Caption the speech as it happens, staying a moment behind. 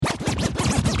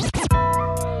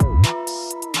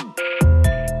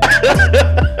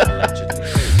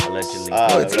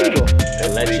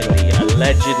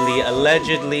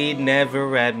Allegedly,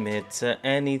 never admit to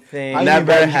anything.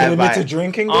 Never have admit to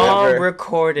drinking on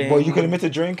recording. Boy, you can admit to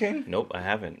drinking? Nope, I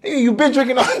haven't. You've been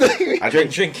drinking on the. I've been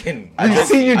drinking. I've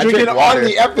seen you drinking on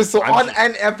the episode. On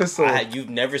an episode. You've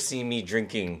never seen me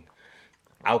drinking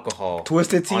alcohol.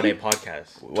 Twisted tea on a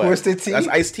podcast. What? Twisted tea. That's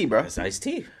iced tea, bro. That's iced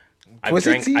tea.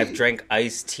 I've drank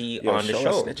iced tea on the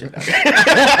show.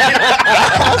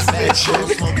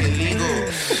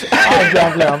 I'm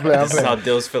playing. This is how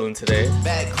Dill's feeling today.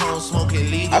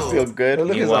 I feel good.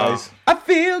 Look at his eyes. I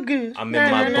feel good. I'm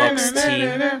in my Bucks tea.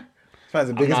 That's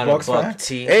the biggest Bucks fan.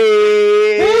 Tea.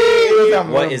 Hey,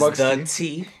 what is the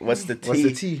tea? What's the tea? What's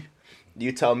the tea?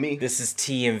 You tell me. This is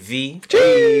TMV.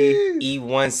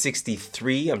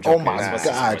 E163. I'm joking. Oh my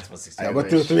God. I went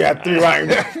through 3 at 3 right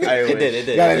now. It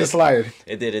did. Got it slide.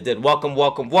 It did. Welcome.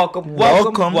 How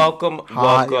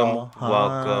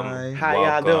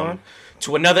y'all doing?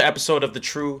 To another episode of the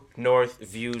True North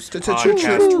Views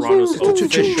podcast, Toronto's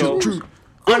official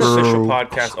unofficial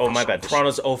podcast. Oh my bad,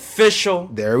 Toronto's official.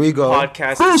 There we go.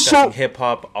 Podcast discussing hip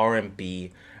hop,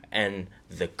 R&B, and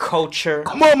the culture.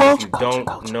 If you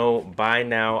don't know by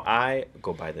now, I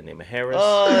go by the name of Harris.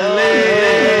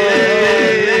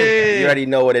 You already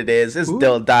know what it is. It's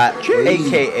Dill Dot,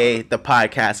 aka the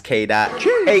podcast K Dot,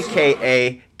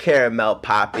 aka Caramel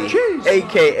Poppy,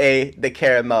 aka the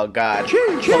Caramel God.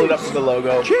 Hold it up to the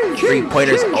logo. 3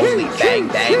 pointers only. Bang,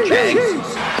 bang, bang. I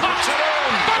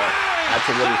have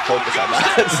to really focus on that.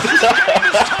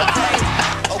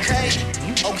 Okay.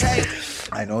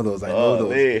 I know those.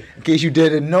 In case you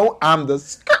didn't know, I'm the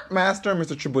skirt master,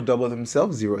 Mr. Triple Double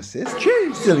himself, 0 assists.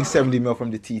 Stealing 70 mil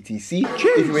from the TTC.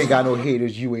 If you ain't got no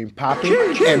haters, you ain't popping.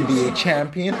 NBA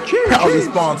champion. Proudly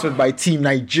sponsored by Team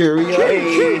Nigeria.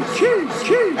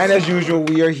 And as usual,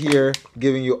 we are here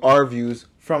giving you our views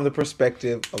from the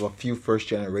perspective of a few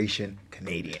first-generation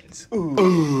Canadians. How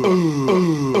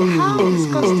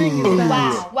disgusting is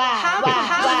that?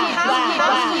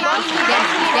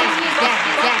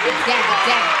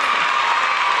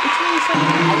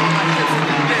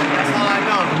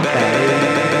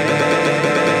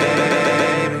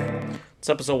 It's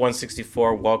episode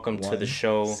 164. Welcome to the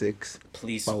show.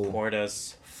 Please 4. support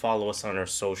us. Follow us on our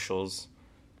socials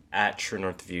at True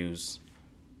North Views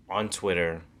on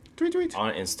Twitter, Tweet.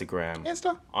 on Instagram,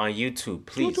 Insta. on YouTube.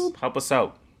 Please help us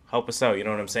out. You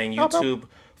know what I'm saying? YouTube,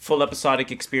 full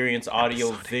episodic experience,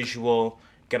 audio, visual.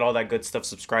 Get all that good stuff.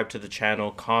 Subscribe to the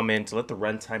channel. Comment. Let the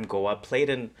runtime go up. Play it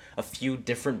in a few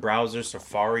different browsers.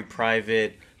 Safari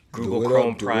private, Google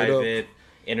Chrome private,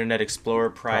 Internet Explorer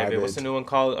private. What's the new one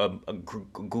called?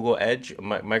 Google Edge?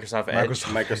 Microsoft Edge?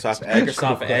 Microsoft Edge.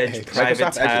 Microsoft Edge. Private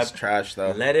Microsoft tab. Edge is trash,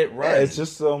 though. Let it run. Yeah, it's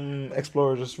just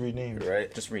Explorer just renamed.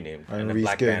 Right? Just renamed. And a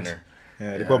black banner.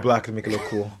 Yeah, they put black to make it look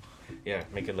cool. Yeah,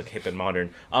 make it look hip and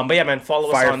modern. But yeah, man,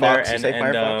 follow us on there.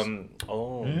 Mozilla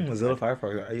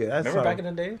Firefox. Yeah, that's remember back in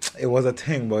the day? It was a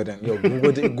thing, but then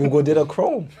Google did a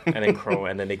Chrome. And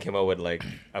then they came out with like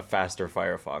a faster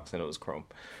Firefox, and it was Chrome.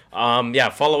 Yeah,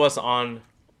 follow us on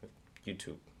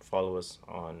YouTube. Follow us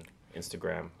on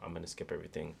Instagram. I'm gonna skip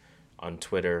everything. On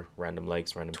Twitter, random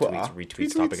likes, random tweets,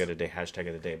 retweets, topic of the day, hashtag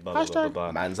of the day, blah, blah,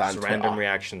 blah. Man's on Twitter. Random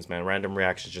reactions, man. Random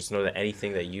reactions. Just know that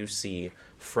anything that you see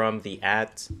from the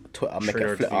True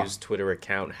North Views Twitter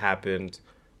account happened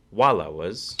while I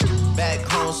was back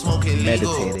home smoking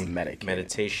meditating.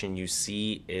 Meditation you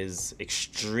see is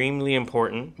extremely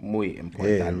important. Muy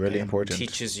important. Yeah, really important.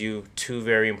 Teaches you 2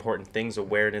 very important things: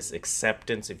 awareness,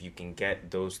 acceptance. If you can get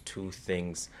those 2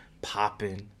 things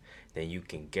popping, then you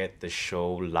can get the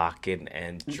show locking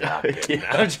and dropping.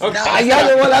 I'm joking.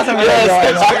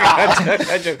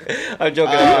 I'm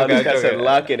joking.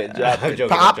 Lock it and drop it.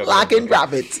 Pop, lock, and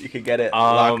drop it. You can get it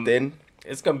locked in.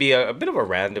 It's going to be a bit of a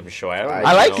random show. I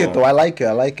like it, though. I like it.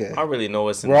 I don't really know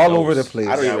what's in We're all over the place.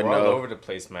 I don't even know. We're all over the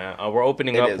place, man. We're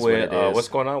opening up with what's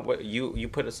going on. What you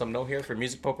put some note here for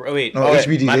music poker? Oh wait,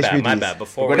 HBDs. My bad.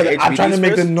 Before I'm trying to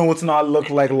make the notes not look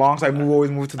like long, so I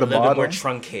always move to the bottom. A little bit more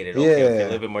truncated. Okay, a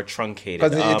little bit more truncated.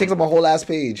 Because it takes up a whole last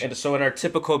page. And so in our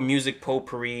typical music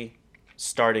potpourri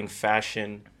starting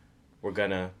fashion, we're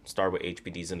gonna start with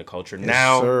HBDs in the culture. Yes,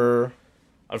 now, sir.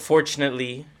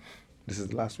 Unfortunately, this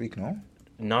is last week, no?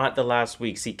 Not the last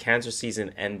week. See, cancer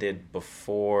season ended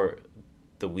before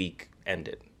the week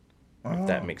ended. If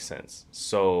that makes sense.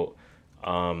 So,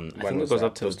 I think it goes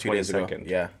up to the 22nd.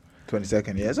 Yeah.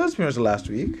 22nd, yeah. So it's pretty much the last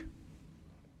week.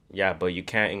 Yeah, but you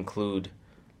can't include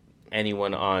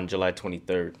anyone on July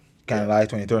 23rd. Can't lie,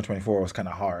 23rd and 24 was kind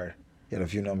of hard. You had a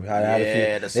few numbers.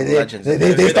 There's some legends.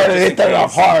 They started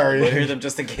off hard. We'll hear them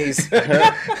just in case.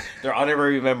 They're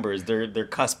honorary members. They're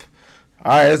cusp.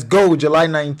 All right, let's go. July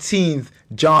 19th,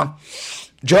 John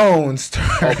Jones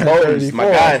turned Bones, my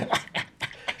guy.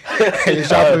 Hey,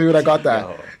 shout out to people that got that.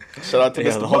 Yo. Shout out to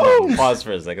Mr. Hold on, Bones. pause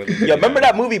for a second. Yo, remember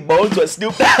that movie Bones with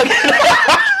Snoop Dogg?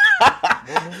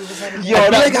 Yo, I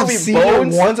feel that like I've movie seen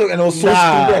Bones. it once and it was so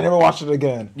Nah. stupid I never watched it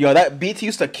again. Yo, that BT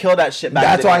used to kill that shit back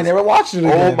That's then. why I never watched it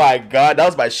again. Oh my god, that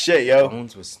was my shit, yo.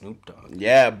 Bones with Snoop Dogg.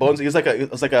 Yeah, Bones. It was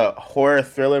like a horror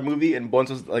thriller movie, and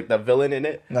Bones was like the villain in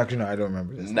it. Actually, no, I don't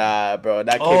remember this. Nah, bro,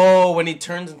 that kid. Oh, when he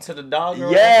turns into the dog.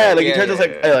 Or Yeah, whatever? like he turns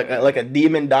into like a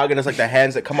demon dog, and it's like the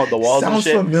hands that come out the walls and Sounds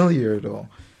shit. familiar though.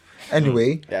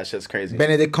 Anyway, Yeah, shit's crazy.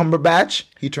 Benedict Cumberbatch,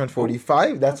 he turned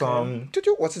 45. That's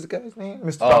what's his guy's name?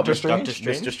 Mr. Doctor Strange.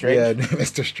 Mr. Strange. Yeah,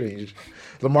 Mr. Strange.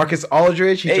 LaMarcus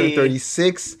Aldridge, he turned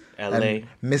 36. LA. And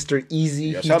Mr. Easy,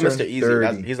 Yo, he shout out turned Mr. Easy.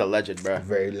 30. He's a legend, bro.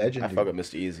 Very I legendary. fuck with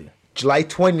Mr. Easy. July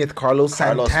 20th, Carlos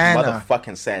Santana.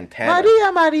 motherfucking Santana.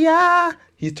 Maria.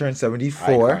 He turned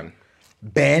 74. Icon.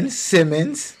 Ben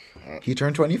Simmons, he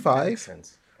turned 25.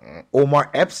 Sense.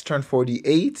 Omar Epps turned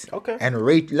 48. Okay. And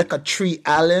Ray Tree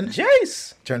Allen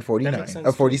Jace. turned 49. makes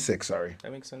sense, 46, sorry.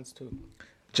 That makes sense too.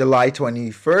 July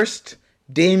 21st,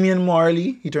 Damian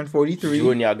Marley, he turned 43.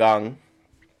 Junior Gang.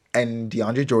 And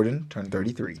DeAndre Jordan turned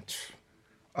 33.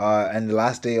 And the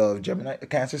last day of Gemini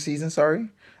Cancer season,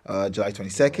 July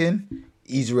 22nd,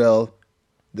 Israel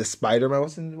the Spider-Man,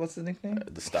 what's the nickname?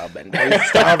 The Style Bender.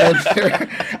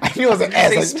 Starbender. I knew it was an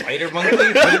S. Spider Monkey.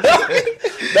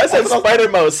 That's a Spider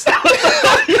Mouse.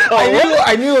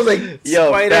 I knew it was like Yo,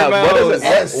 Spider fam, what is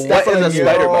Mouse. a, That's what what is a I knew.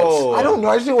 Spider Mouse? I don't know.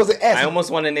 I just knew it was an S. I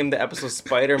almost want to name the episode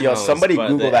Spider Yo, Mouse. somebody but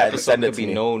Google the that and episode send it could to be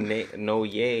me. no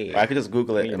yay. I could just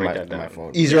Google it Let in me my, write that in my down.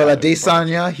 phone. Israel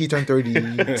Adesanya, he turned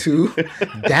 32.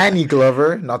 Danny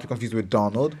Glover, not to confuse with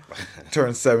Donald,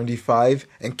 turned 75.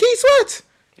 And Key Sweat.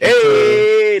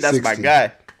 Hey, that's my 60.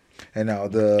 guy. And now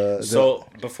So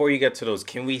before you get to those,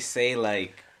 can we say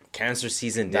like Cancer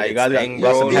season did Nah, you its got thing, some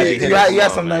bro? heavy Like, hitters. You got no,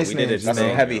 some man, nice we did names. its That's some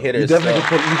thing. heavy you hitters. definitely so.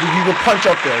 could put you could punch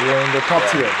up there. You're in the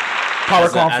top tier. Power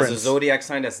As conference. a zodiac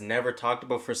sign that's never talked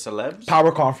about for celebs,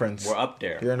 Power conference. we're up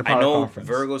there. You're in the I power know conference.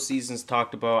 Virgo season's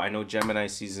talked about. I know Gemini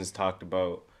season's talked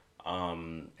about.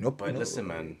 Nope, But listen,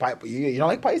 man, You don't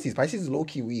like Pisces. Pisces is low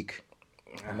key weak.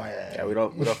 Yeah, we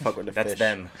don't fuck with the that's fish.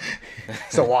 them.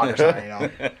 It's a water sign,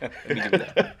 you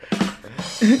know.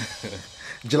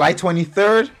 July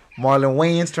 23rd, Marlon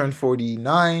Wayans turned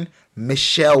 49.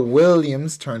 Michelle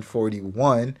Williams turned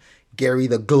 41. Gary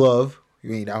the Glove,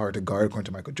 you ain't that hard to guard according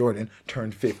to Michael Jordan,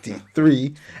 turned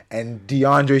 53. And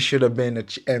DeAndre should have been an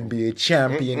NBA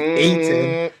champion.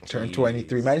 Ayton turned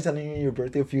 23. Imagine telling you your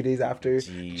birthday a few days after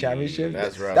championship.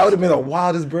 That's rough. That would have been the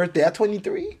wildest birthday at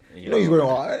 23. You know he's going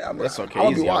wild. That's okay, I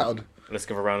want to he's be young. wild. Let's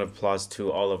give a round of applause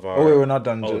to all of our. Oh wait, we're not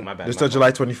done. Oh, my bad. There's my still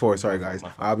fault. July 24th. Sorry guys,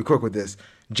 I'll be quick with this.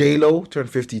 J-Lo turned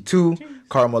 52.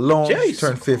 Karl Malone Jeez.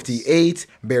 turned 58.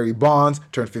 Barry Bonds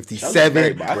turned Barry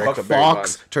 57. Bonds. I Rick fuck with Barry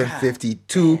Fox Bonds. turned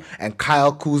 52, and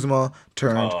Kyle Kuzma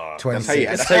turned That's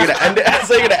 26. how you're gonna end it. That's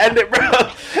how you're gonna end it,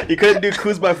 bro. You couldn't do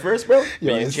Kuzma first, bro. Yo, But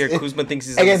you it's- hear it- Kuzma thinks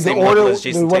he's on Again, the the same level order, as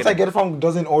Jason the ones I Tatum. get it from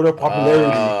doesn't order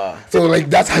popularity. So like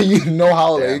that's how you know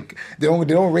how like they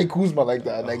don't rate Kuzma like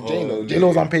that. Like J-Lo.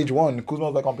 J-Lo's on page 1.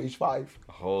 Kuzma's like on page 5.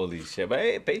 Holy shit! But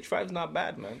hey, page 5's not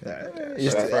bad, man.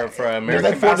 It's- For an There's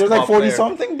American like 40 player.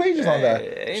 something pages on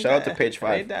that. Ain't Shout out that- to page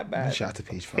 5. Ain't that bad. Shout out to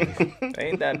page 5.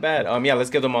 Ain't that bad. Yeah,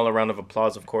 let's give them all a round of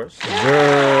applause, of course.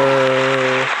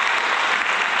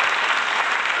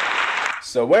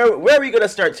 So where are we gonna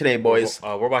start today, boys?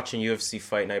 We're watching UFC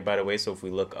Fight Night, by the way. So if we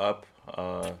look up,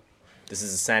 this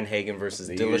is a Sanhagen versus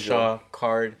Dillashaw usual.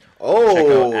 card. Oh. Check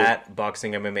out at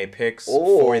Boxing MMA Picks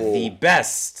for the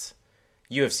best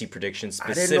UFC predictions, didn't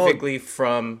know- specifically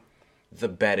from the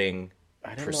betting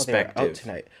I didn't know they were perspective. out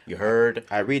tonight. You heard?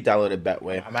 I re-downloaded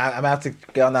Betway. I'm gonna have to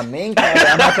get on that main card.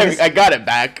 I'm not gonna I got it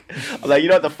back. I'm like, you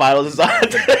know what the finals is on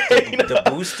today? You know? The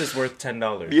boost is worth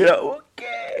 $10. You know, okay.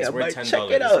 It's I'm worth like, $10. check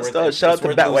it It's out. worth Still, it. shout It's out to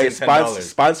worth Betway. losing $10.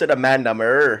 Sponsored Amanda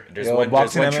Murr. There's Yo, one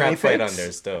Boxing trap MMA fight picks? on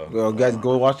there still. Well, guys,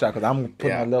 go watch that because I'm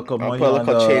putting Yeah. a little I'll money put a on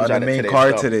little change the on it main today,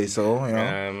 card so. today. So you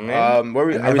know, Man. Where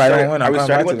we, And are if we I don't starting, win, are I'll we come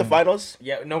starting back with to the them. finals?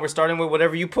 Yeah, no, we're starting with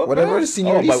whatever you put. whatever man. is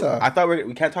Senorita. I thought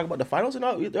we can't talk about the finals or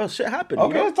not. Shit happened. Okay,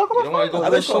 you know? let's talk You about don't want to go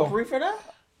finals. with Let's go. potpourri for that?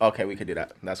 Okay, we could do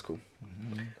that. That's cool.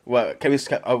 What can we?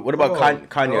 What about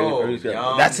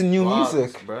Kanye? That's a new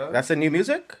music. bro. That's the new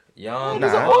music. Young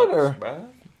There's an Bucks, order. bro.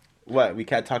 What? We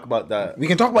can't talk about We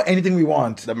can talk about anything we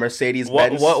want. the Mercedes What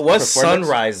Benz. what's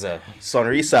Sunriser?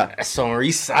 Sonrisa.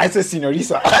 Sonrisa. I said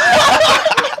Senorita.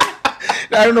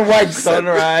 I don't know why. I said-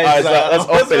 Sunrise. All right, so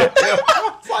let's open it.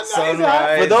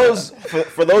 Sunrise.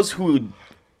 For those who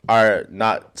are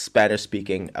not Spanish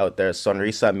speaking out there,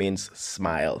 sonrisa means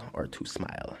smile or to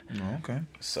smile. Oh, okay.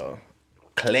 So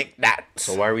click that.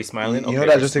 So why are we smiling? You know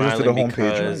that just takes us to the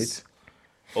homepage, right?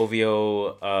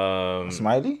 OVO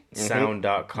Smiley?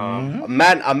 sound.com. A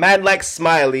man like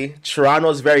Smiley,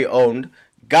 Toronto's very owned,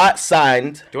 got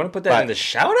signed. Do you want to put that in the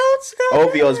shout outs?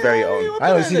 OVO's very owned. I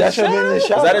don't see that should have been in the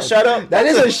shout out. Is that a shout out? That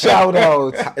is a shout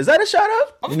out. Is that a shout out?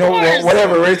 You know,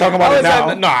 whatever. We're talking about it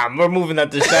now. Nah, we're moving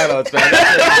that to shout outs, man.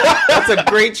 That's a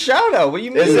great shout out. What do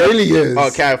you mean? It really is.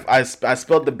 Okay, I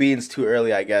spilled the beans too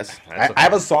early, I guess. I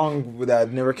have a song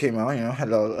that never came out, you know, had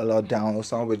a little download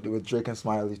song with Drake and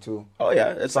Smiley too. Oh, yeah.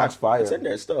 It's Song's fire. It's in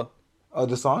there still. Oh,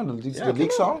 the song? The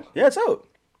leak song? Yeah, it's out.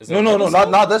 No,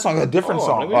 not that song, a different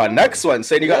song. Oh, next one.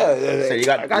 Saying you got the TA?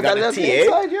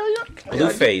 Inside, yeah.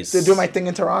 Blueface. They do my thing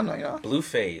in Toronto, you know?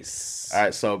 Blueface. All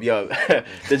right, so, yo,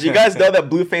 did you guys know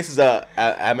that Blueface is a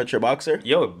amateur boxer?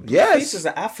 Yo, Blueface is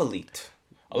an athlete.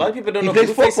 A lot of people don't know plays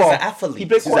Blueface is football. an athlete. He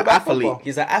plays He's an athlete. football.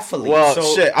 He's an athlete. Well,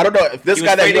 so shit, I don't know if this he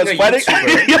guy was that he was fighting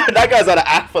fighting, a that guy's not an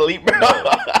athlete, bro.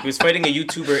 He was fighting a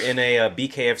YouTuber in a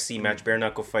BKFC match, bare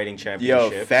knuckle fighting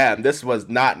championship. Yo, fam, this was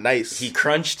not nice. He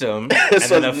crunched him. This and was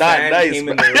then a not fan nice, came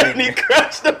bro. in the ring. And he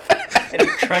crushed the fan. And he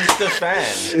crunched the fan.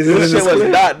 This shit was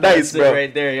not nice, That's it bro.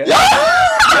 right there, yeah.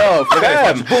 Yo,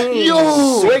 fam.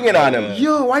 Yo. Swinging on him.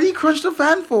 Yo, why did he crunch the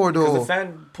fan for, though? The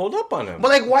fan pulled up on him. But,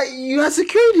 like, why? You had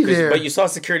security there. But you saw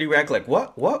security rack like,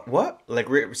 what? Like,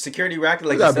 security rack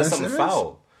like, Yeah, he said Ben something Simmons?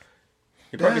 foul.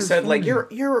 He probably That is said, like,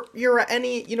 funny. you're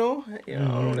any, I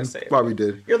don't want to say it. Probably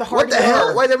did. You're the What hardest. the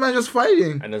hell? Why that man just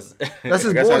fighting? And That's I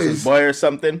his guess that's his boys. boy or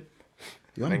something.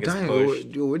 Yo, I I'm think it's dying. pushed.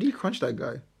 Yo, where did he crunch that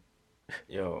guy?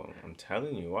 Yo, I'm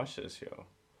telling you, watch this, yo.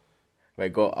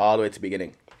 Wait, go all the way to the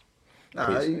beginning.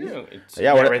 Nah,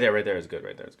 Yeah, what- right there is good.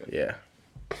 Right there is good. Yeah.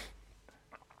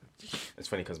 It's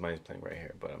funny because mine's playing right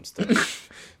here, but I'm still.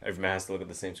 Every man has to look at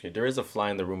the same screen. There is a fly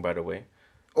in the room, by the way.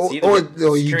 Oh, See, he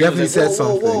security definitely was like, said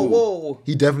something. Whoa.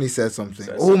 He definitely said something.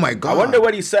 Said Oh my god! I wonder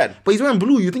what he said. But he's wearing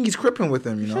blue. You think he's cripping with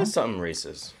him? You know? That's something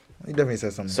racist. He definitely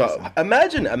said something. So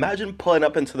imagine pulling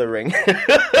up into the ring,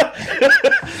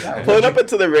 pulling up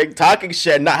into the ring, talking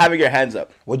shit, not having your hands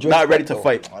up, not ready to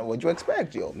fight. What'd you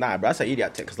expect, yo? Nah, bro, that's an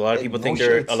idiot thing. Because a lot of people No think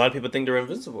shit. they're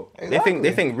invincible.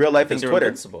 They think real life is They're Twitter.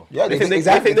 invincible. Yeah, They think they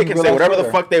exactly. can real say life whatever the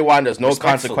Twitter. fuck they want. There's no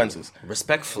Respectfully. consequences.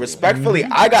 Respectfully. Respectfully,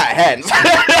 I got hands.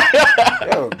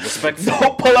 Yo, Respectfully.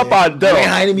 Don't pull up on Dill. ain't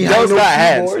hiding behind Dill's no got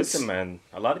hands. keyboards. Listen, man.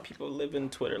 A lot of people live in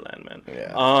Twitter land, man.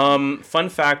 Yeah. Fun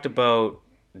fact about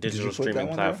digital you put that streaming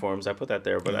one there? platforms. I put that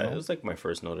there, but it was like my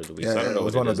first note of the week. Yeah, so I don't know it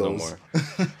was what it one is of no those.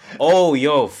 more. Oh,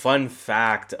 yo, fun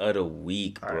fact of the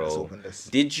week, All right, let's bro. open this.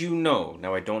 Did you know?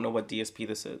 Now, I don't know what DSP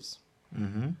this is.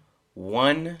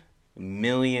 1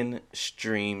 million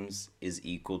streams is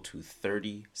equal to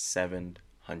 $3,700.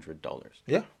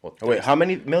 Yeah. Well, Wait, how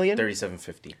many million?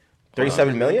 $3,750.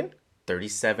 37 million?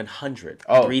 3,700.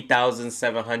 Oh.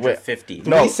 3,750.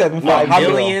 No, 3,750. how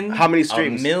million. How many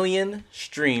streams? A million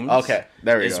streams. Okay,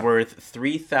 there we is go. worth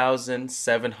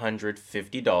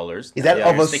 $3,750. Is that of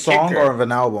a Here's the song kicker. or of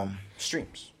an album?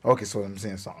 Streams? Okay, so I'm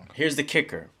saying song. Here's the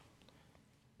kicker.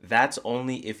 That's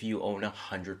only if you own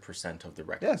 100% of the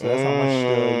record. Yeah, so that's how much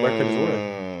the record is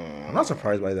worth. I'm not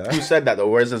surprised by Who that. said that though?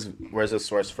 Where's this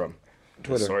source from? The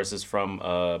Twitter. source is from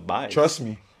Buy. Trust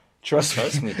me.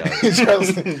 Trust me, dog.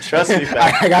 Trust me. Trust me,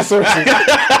 fam. I got sources.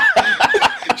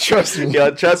 Trust me.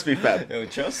 Yo, trust me, fam. Yo,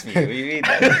 trust me. What do you mean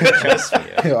that? Trust me.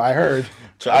 Yo, I heard.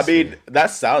 I mean, that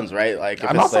sounds right. Like, if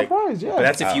I'm not it's like, surprised. Yeah. But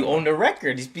that's if you own the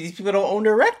record. These people don't own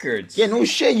their records. Yeah, no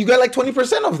shit. You got like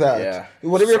 20% of that. Yeah.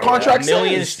 Whatever your So, contract a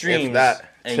million says. streams, If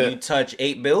that. and you touch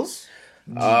 8 bills.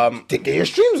 Get your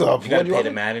streams up. You gotta What do you pay the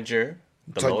want? manager,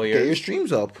 the Get your lawyer.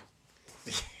 streams up.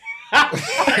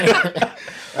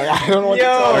 I don't know what to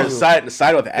or tell you.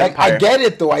 side with Like, Empire. I get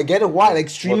it though. I get it. Why? Like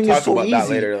streaming We'll is talk so about easy. that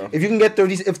later, though. If you can get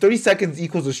 30 seconds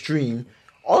equals a stream,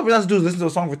 all you have to do is listen to a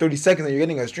song for 30 seconds and you're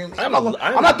getting a stream. I'm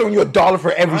not throwing you $1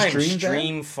 for every I'm stream.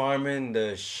 stream farming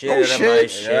the shit No out of my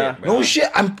shit. shit. Yeah. Bro. No shit.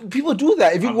 People do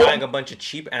that. If you I'm go, buying a bunch of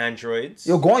cheap Androids.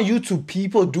 yo, go on YouTube.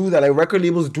 People do that. Like record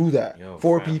labels do that Yo,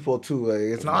 for fam. people too. Like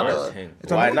it's not Not a. a thing.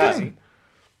 It's Why a not? thing.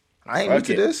 I ain't new Fuck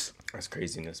to it. this. That's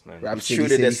craziness, man. Rap True to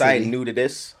City, this, I ain't City. new to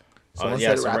this. Someone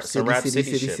Yeah, said some Rap Rap City,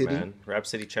 City, City, shit, City. man. Rap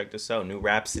City, check this out. New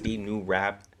Rap City. New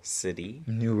Rap City.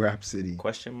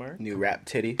 Question mark? New rap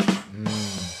titty.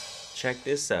 Check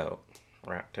this out.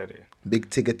 Rap City. Big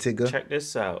Tigga. Check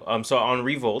this out. So on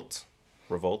Revolt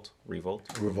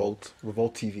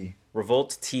TV.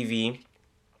 Revolt TV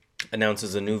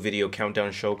announces a new video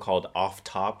countdown show called Off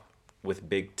Top with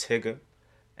Big Tigga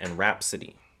and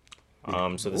Rhapsody.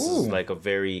 So this is like a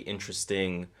very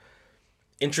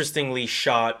interestingly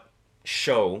shot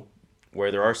show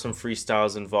where there are some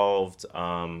freestyles involved.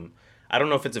 I don't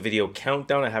know if it's a video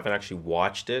countdown. I haven't actually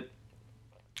watched it.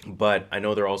 But I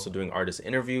know they're also doing artist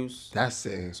interviews. That's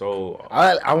sick. So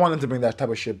I want them to bring that type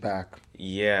of shit back.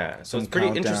 Yeah, so Some it's pretty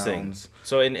countdowns. interesting.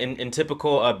 So in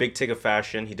typical Big Ticket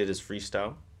fashion, he did his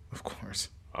freestyle. Of course.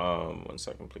 1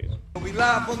 second, please. We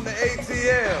live from the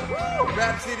ATL.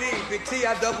 Rap CD, Big T,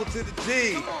 I double to the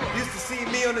G. Used to see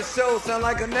me on the show, sound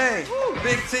like a name.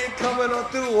 Big T coming on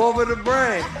through over the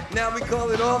brain. Now we call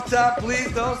it off top,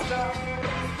 please don't stop.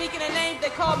 Speaking of names, they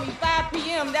called me 5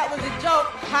 p.m. That was a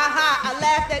joke. Ha ha, I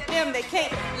laughed at them. They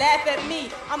can't laugh at me.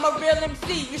 I'm a real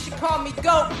MC. You should call me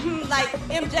GOAT. Like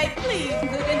MJ, please.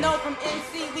 They know from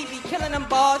NC, we be killing them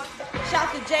balls.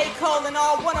 Shout to J. Cole and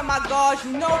all one of my guards.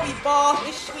 You know we ball.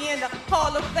 It's me in the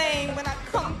Hall of Fame. When I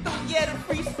come through, yeah, the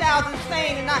freestyle's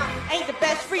insane. And I ain't the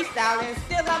best freestyler, and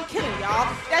still I'm killing y'all.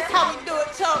 That's how we do it,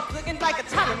 tough. Looking like a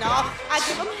Tylenol. I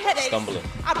give them headaches. Stumbling.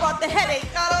 I brought the headache.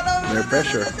 No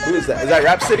pressure. Who is that? Is that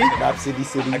Rap City? Rhapsody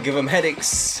City. I give him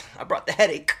headaches. I brought the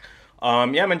headache.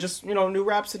 Yeah, man, just new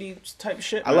Rhapsody type of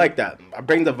shit. I man. like that. I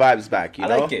bring the vibes back. You I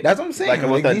know? like it. That's what I'm saying.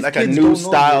 Like a these kids new don't know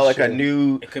style, this like a shit.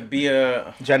 new It could be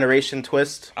a. generation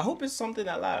twist. I hope it's something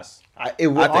that lasts. Honestly,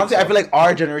 so. I feel like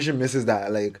our generation misses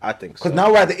that. Like, I think so. because now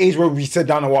we're at the age where we sit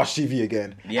down and watch TV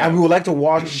again. Yeah. And we would like to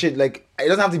watch shit like it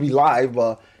doesn't have to be live,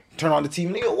 but turn on the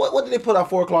TV. Yo, what did they put at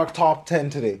 4 o'clock top 10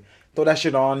 today? Throw that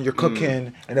shit on. You're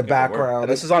cooking in the background.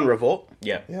 And this is on Revolt.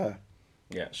 Yeah. Yeah.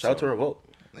 Yeah. Shout out to Revolt.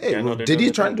 Hey, Yeah, no, they're Diddy's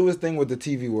doing trying to their do his thing with the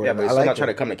TV world. Yeah, but I he's still like not trying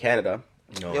to it. come to Canada.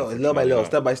 No, Yo, little by little,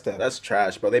 step by step. That's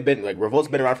trash, bro. They've been like Revolt's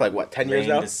been around for like what 10 years playing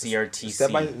now. the CRTC.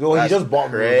 Step by well, he That's just bought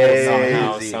crazy. Revolt.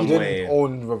 Somehow, He some didn't way.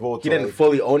 own Revolt He didn't like,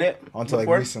 fully own it until like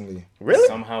before? recently. Really?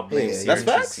 Somehow blame Yeah, CRTC. that's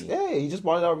facts? Yeah, he just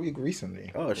bought it out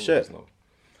recently. Oh shit.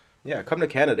 Yeah, come to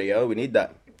Canada, yo. We need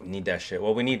that. We need that shit.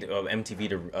 Well, we need MTV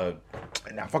to.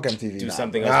 Nah, fuck MTV. Do nah.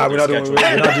 something Nah, else we're with not, their doing,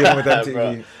 we're not dealing with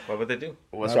Bro. MTV. What would they do?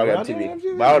 What's Nah, wrong we're with not doing MTV?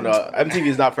 MTV. But I don't know. MTV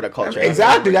is not for the culture.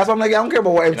 Exactly. That's what I'm like. I don't care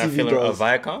about what You're not MTV feeling does.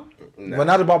 Viacom? But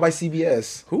now they're bought by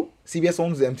CBS. Who? CBS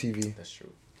owns the MTV. That's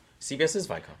true. CBS is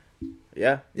Viacom.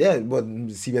 Yeah. Yeah, but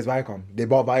CBS Viacom. They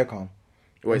bought Viacom.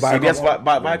 Wait, Viacom CBS own-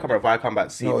 bought Viacom or Viacom bought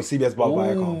CBS? No, CBS bought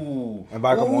Viacom. And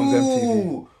Viacom owns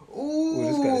MTV. Ooh,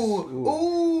 this guy's.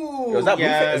 Ooh. Yo, is that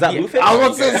Yeah, Blueface? Is that yeah. Blueface? I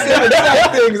was about to say the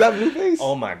exact thing. Is that Blueface?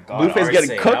 Oh my god. Blueface RSA,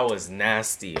 getting cooked? That was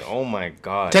nasty. Oh my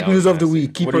god. Tech that was news of the nasty. week.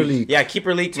 What Keeper do you- leak. Yeah,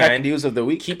 Keeper Leak, Tech man. news of the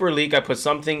week. Keeper Leak. I put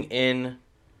something in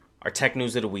our tech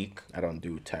news of the week. I don't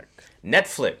do tech.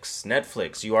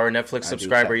 Netflix. You are a Netflix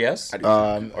subscriber, tech. yes? I do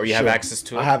tech. Or you have access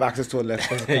to it? I have access to it.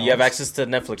 Netflix You have access to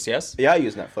Netflix, yes? Yeah, I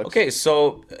use Netflix. Okay,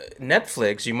 so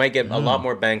Netflix, you might get a lot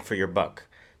more bang for your buck.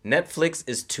 Netflix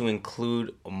is to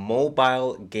include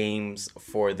mobile games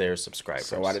for their subscribers.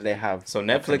 So why did they have? So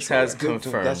Netflix has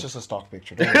confirmed. That's just a stock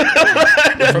picture.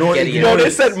 from Getty Yo, they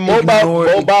said Ignore-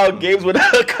 mobile games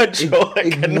without a controller.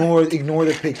 ignore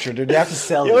the picture. They have to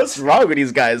sell Yo, it. what's wrong with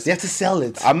these guys? They have to sell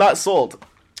it. I'm not sold.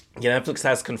 Yeah, Netflix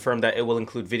has confirmed that it will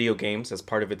include video games as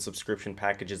part of its subscription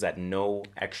packages at no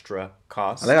extra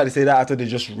cost. I like how they say that after they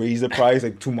just raised the price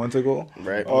like 2 months ago.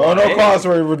 Right. Oh, no Right. cost.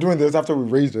 We're doing this after we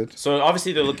raised it. So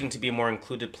obviously they're looking to be a more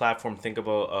included platform. Think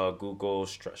about Google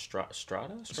Strata.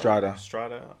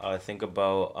 Think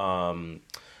about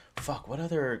what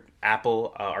other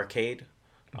Apple Arcade.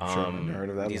 sure I've never heard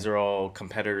of that These one. are all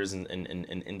competitors in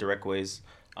indirect ways,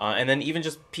 and then even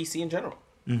just PC in general.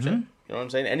 Mm-hmm. You know what I'm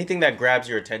saying? Anything that grabs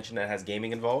your attention that has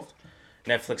gaming involved,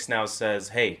 Netflix now says,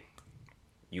 "Hey,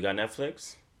 you got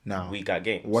Netflix? Now, We got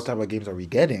games." what type of games are we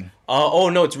getting? Oh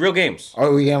no, it's real games.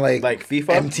 Are we getting like FIFA?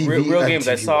 MTV? Real games.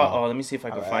 I MTV, saw. wow. Oh, let me see if I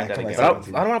can I find that come again. back.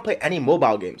 But I don't want to play any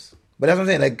mobile games. But that's what I'm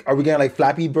saying. Like, are we getting like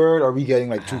Flappy Bird? Or are we getting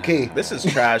like 2K? This is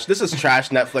trash. This is trash,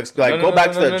 Netflix. Like, go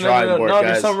back to the drawing board, No,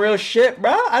 guys. there's some real shit, bro.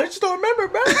 I just don't remember,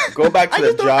 bro. Go back to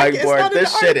the drawing board.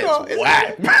 This shit is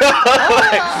whack.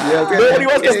 Nobody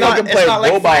wants to It's not, fucking it's play not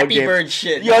like mobile Flappy games. Bird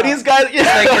shit. Yo, these guys.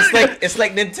 It's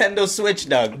like Nintendo Switch,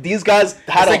 dog. These guys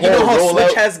had It's like, a you know whole how Switch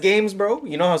rollout. has games, bro?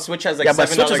 You know how Switch has like Yeah, but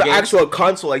 $7 Switch is an games? actual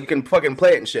console. Like, you can fucking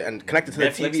play it and shit and connect it to the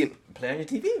Netflix, TV. play on your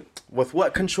TV. With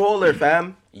what controller,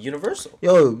 fam? Universal.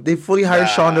 Yo, they fully hired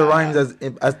Shonda Rhimes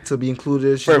as to be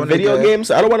included. She's For one of video the-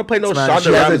 games? I don't want to play no Man, Shonda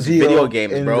she has a Rhimes deal video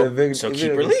games, in bro. the So video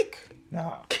Keeper games. Leak.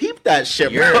 Nah. Keep that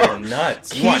shit, You're bro.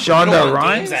 nuts. You Keep want Shonda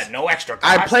Rhimes? games at no extra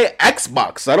cost? I play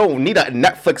Xbox. I don't need a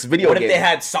Netflix video What game. if they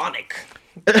had Sonic?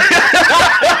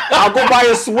 I'll go buy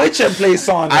a Switch and play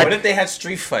Sonic. What if they had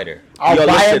Street Fighter? I'll Yo,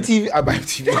 buy listen. MTV. I buy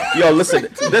MTV. Yo, listen.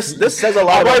 This says a I'll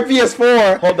lot buy about.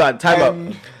 PS4. Hold on, time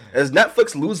out. Is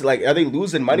Netflix losing? Like, are they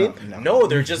losing money? No,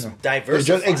 they're just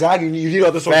diversifying. Exactly. You need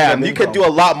other sources. Fam, you could do a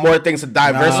lot more things to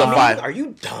diversify. Are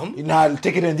you dumb? Nah,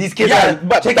 take it in. These kids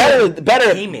But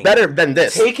better than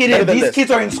this. Take it in. These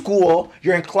kids are in school.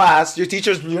 You're in class. Your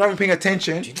teachers, you're not even paying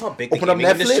attention. Do you know how big the Open up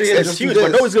gaming Netflix. industry And is? just Huge, do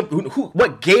but this. nobody's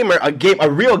a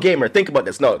real gamer. Think about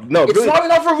this. No, It's really. not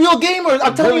enough for real gamers.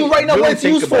 I'm telling you right now Really what it's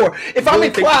think used about for. it. If I'm Really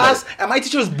in think about class and my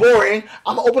teacher's boring,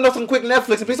 I'm gonna open up some quick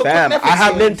Netflix and play some Fam, quick Netflix. I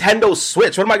have games. Nintendo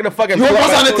Switch. What am I gonna fucking? You pull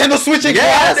almost out on my Nintendo phone? Switch in Yeah,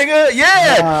 class? nigga.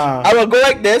 Yeah. Nah. I'm gonna go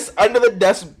like this under the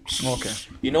desk. Okay.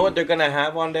 You know what they're gonna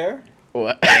have on there?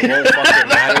 What? It won't fucking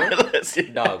matter. Let's see.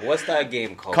 Dog, what's that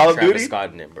game called? Call of Travis Duty?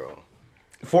 Scott in it, bro.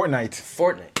 Fortnite.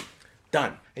 Fortnite.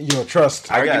 Done. Yo,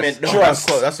 trust. Argument Guess. done. That's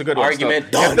close. That's a good one. Argument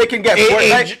still. done. If they can get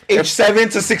Fortnite, Age 7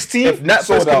 to 16. if Netflix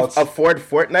sold out. can afford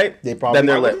Fortnite, They probably then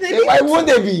they're not. lit. Why wouldn't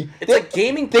they be? It's a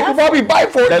gaming They could platform. probably buy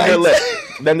Fortnite. Then they're lit.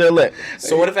 Then they're lit.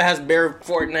 So what if it has bare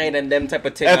Fortnite and them type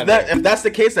of thing? If that's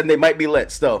the case, then they might be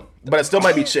lit still. But it still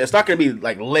might be shit. It's not gonna be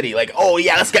like litty. Like, oh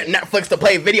yeah, let's get Netflix to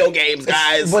play video games,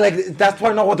 guys. But like that's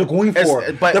probably not what they're going for.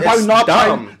 But They're probably it's not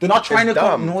dumb. trying. They're not trying It's to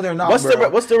dumb. come. No, they're not. What's bro. the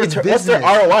what's their It's return? What's their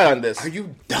business. ROI on this? Are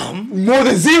you dumb? More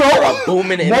than zero.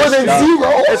 Booming More than industry.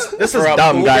 zero. This is For a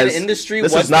dumb, booming guys. industry,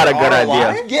 This what's is not a the good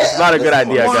ROI? idea. It's not a good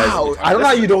idea, Wow. guys. I don't know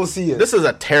how you don't see it. This is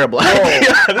a terrible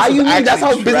idea. How you mean? That's how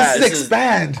actually businesses trash.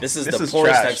 expand. This is This the is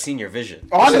poorest trash. I've seen your vision.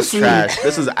 This is Honestly, trash.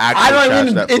 This is actually I don't trash.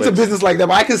 even Netflix. into business like that,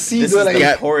 but I can see This the is like. the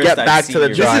Get poorest I've back seen to the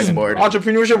your drawing vision. board.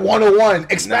 Entrepreneurship 101.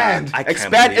 Expand. I can't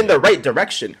Expand in believe the right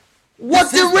direction.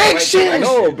 What This is the right direction? direction.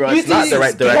 No, bro, You it's not think- the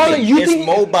right hold on, direction. you It's think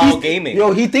mobile he's- gaming.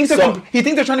 Yo, he thinks So- he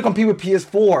thinks they're trying to compete with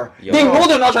PS4. Yo. They know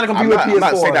they're not trying to compete I'm with not, PS4. I'm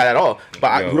not saying that at all.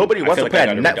 But Yo, nobody I wants feel to like I play a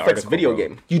gotta read the Netflix article, video bro.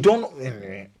 game. You don't.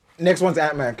 Next one's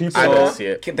Ant-Man. Can you I pull don't that? see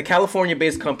it. The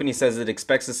California-based company says it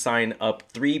expects to sign up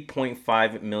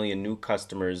 3.5 million new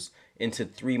customers into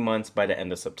 3 months by the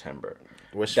end of September.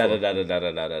 Wishful. Da da da da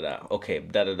da da da da. Okay,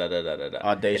 da da da da da da da.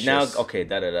 Audacious. Now, okay,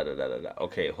 da da da da da da da.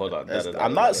 Okay, hold on.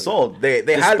 I'm not sold. They had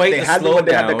Despite the one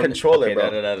they had the slowdown- controller, okay,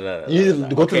 bro. You need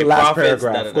to go to Okay, the last profits,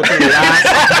 paragraph. da, Go da, to da. the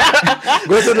last.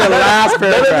 Go to the last None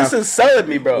of paragraph. this is selling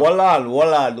me, bro. Hold on.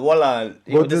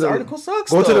 Go to This the- article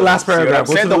sucks. Go to the though. last paragraph.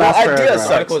 Go saying? to the The last whole idea paragraph. This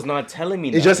sucks. article is not telling me.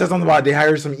 It just says something about they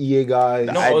hired some EA guys.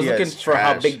 No, I was idea looking is for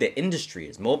how trash. big the industry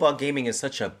is. Mobile gaming is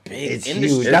such a big It's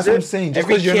industry. huge. That's what I'm it? saying. Just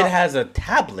Every because you're kid not, has a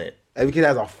tablet. every kid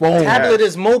has a phone. Tablet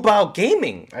is mobile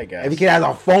gaming. I guess. Every kid has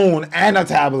a phone and a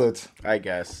tablet. I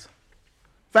guess.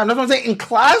 Fam, that's what I'm saying. In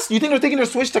class, you think they're taking their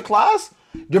Switch to class?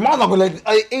 Your mom's not gonna like.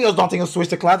 AO's not taking a Switch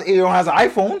to class. AO has an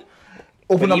iPhone.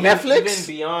 Open But up Netflix.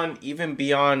 even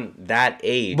beyond that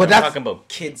age, But I'm that's- talking about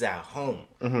kids at home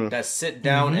that sit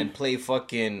down and play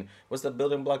fucking what's the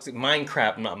building blocks?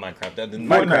 Minecraft, not Minecraft. The new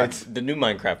Fortnite. the new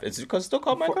Minecraft. Is it still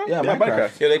called Minecraft? Yeah, Yeah, Minecraft.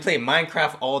 Minecraft. Yeah, they play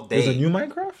Minecraft all day. There's a new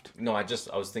Minecraft. No, I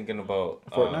was thinking about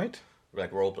Fortnite?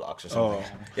 like Roblox or something. Oh.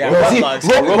 Yeah, Well, see, Roblox.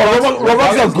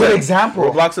 Roblox is a is good lit. example.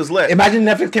 Roblox is lit. Imagine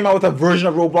Netflix came out with a version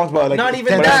of Roblox, but like Not even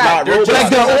 10 that. But it's not They're Roblox. like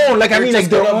their own. Like I mean, like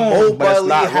their own. But it's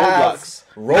not Roblox.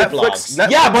 Roblox.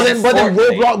 Yeah, but then Fortnite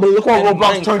Roblox. But look what and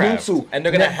Roblox turned Minecraft. into. And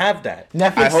they're gonna have that.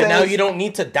 Netflix I hope says, Now you don't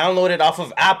need to download it off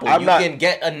of Apple. I'm you not- can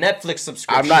get a Netflix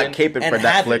subscription. I'm not caping and for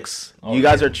have Netflix. it. Oh, You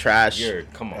guys are trash.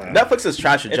 Come on. Netflix is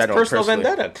trash in It's general. personal personally.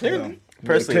 vendetta, clearly.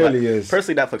 Personally, It clearly is.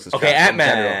 Personally, Netflix is Okay, trash in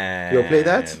general. Ant-Man. Yo, play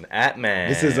that? Ant-Man.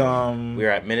 This is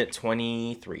We're at minute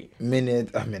 23.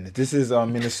 minute. This is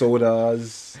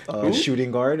Minnesota's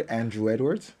shooting guard Andrew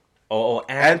Edwards. Oh,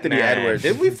 Anthony Ant-Man. Edwards.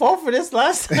 Did we fall for this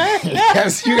last time?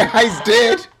 Yes, you guys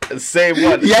did. Same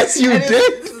one. Yes, you This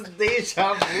did. is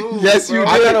deja vu. Yes, you I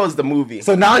thought did. it was the movie.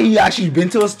 So now he actually been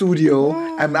to a studio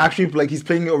and actually like he's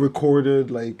playing a recorded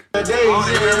like.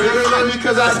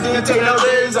 Because I still take no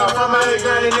days off. I'm out here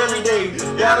grinding every day.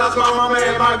 Yeah, I lost my mama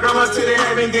and my grandma to the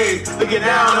heaven gate. Looking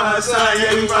down on her son,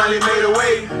 yeah, he finally made a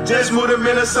way. Just moved to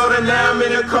Minnesota, now I'm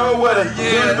in the cold weather.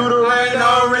 Yeah, through the rain,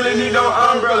 I don't really need no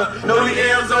umbrella. No the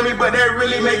M's on me, but that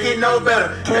really make it no better.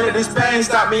 Can't let this pain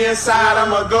stop me inside, I'm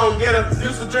a go-getter.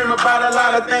 Used to dream about a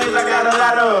lot of things, I got a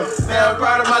lot of. Now I'm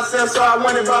proud of myself, so I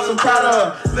went and bought some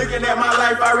powder. Looking at my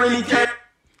life, I really can't.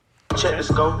 Check the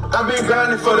scope. I've been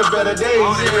grinding for the better days.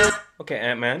 Yeah. Okay,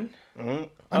 Ant-Man.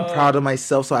 I'm proud of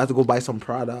myself, so I have to go buy some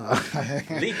Prada.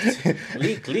 Leak.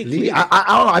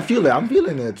 I don't know. I feel it. I'm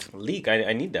feeling it. Leak.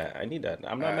 I need that.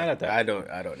 I'm not mad at that. I don't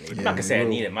need I'm it. not gonna say I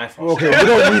need it. My fault. Okay, we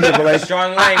don't need it, but like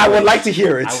Strong I language. would like to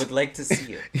hear it. I would like to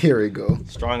see it. Here we go.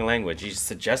 Strong language. He's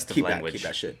suggestive Keep that. language. Keep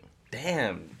that shit.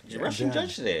 Damn. Russian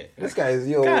judge today. This guy is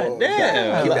yo. God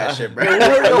damn. Keep that shit, bro.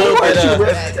 Who hurt you,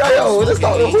 bro? Yo, let's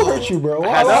talk. Who hurt you, bro?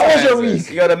 How was your week?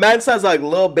 Yo, the man sounds like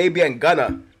Lil Baby and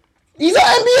Gunna. He's an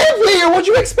NBA player. What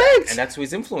you expect? And that's who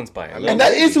he's influenced by. And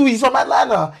that is who he's from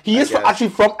Atlanta. He is actually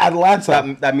from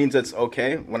Atlanta. That means it's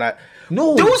okay when I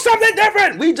No. do something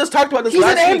different. We just talked about this He's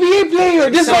an last week. NBA player.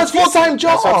 This is his full-time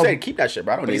job. That's what I'm saying. Keep that shit,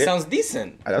 bro. I don't But he need it. sounds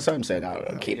decent. That's what I'm saying. I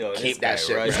don't know. Keep This that guy,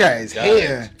 shit. Russian This guy is judge.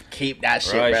 here. Keep that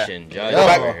shit, Russian bro.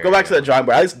 judge. Go back to the drawing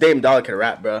board. At least Dame Dollar can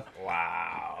rap, bro.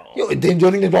 Wow. Yo, do you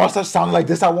think the roster sounded like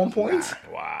this at one point?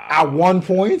 Wow. At one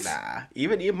point? Nah,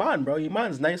 even Iman, bro.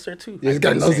 Iman's nicer too. This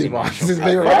guy loves him, man. This is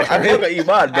very I right. fuck with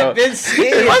Iman, bro. I've been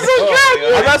saying. Iman's so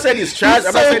trash. I'm not saying he's trash. I'm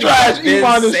not So saying trash. he's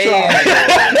Iman is trash.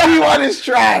 Iman is This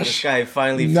trash. guy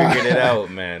finally Nah. figured it out,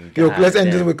 man. Yo, God let's end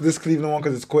this damn. with this Cleveland one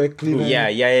because it's quick. Cleveland.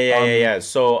 Yeah.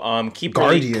 So, keep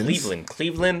going. Guardians.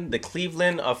 Cleveland, the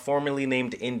Cleveland, formerly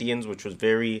named Indians, which was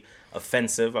very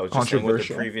offensive. I was just saying what the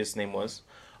Controversial. previous name was.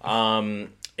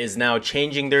 Is now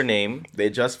changing their name. They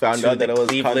just found To out that the it was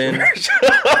Cleveland- controversial.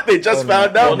 They just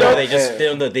found Well, out. no,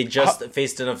 bro. they just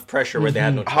faced enough pressure where they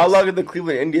had no choice. How long have the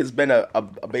Cleveland Indians been a There's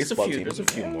a baseball few, team? there's a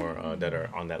few more that are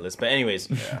on that list. But anyways,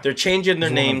 they're changing their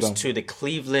He's one of names them. to the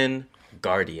Cleveland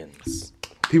Guardians.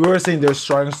 People were saying they're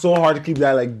trying so hard to keep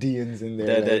that like Dians in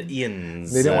there. The like-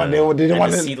 Ians. They didn't want- they didn't and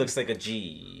want the to- C looks like a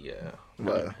G.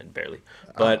 But- Barely.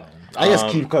 But I guess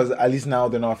keep because at least now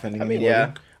they're not offending anybody.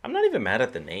 Yeah. I'm not even mad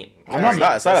at the name.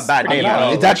 It's not a bad name. pretty at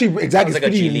all. It's actually exactly It's it's like a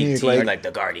pretty G League unique. team, Like, like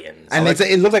the Guardians. and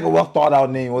it looks like a well thought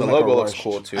out name. It wasn't The like a logo looks rush.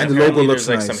 cool, too. And the Apparently logo looks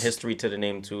there's like nice. some history to the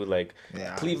name too. Like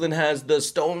Yeah. Cleveland has the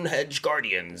Stonehenge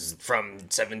Guardians from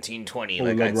 1720.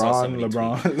 Like I saw somebody tweet.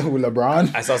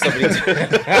 LeBron. I saw somebody.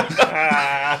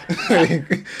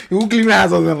 Who Cleveland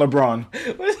has other than LeBron?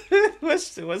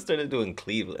 What's there to do in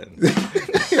Cleveland?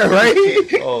 Yeah, right?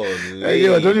 Holy. Hey,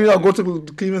 yo, don't even go to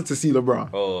Cleveland to see LeBron.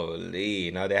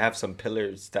 Holy. Now they have some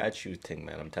pillar statue thing,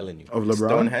 man. I'm telling you. Of LeBron?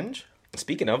 Stonehenge?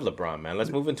 Speaking of LeBron, man, let's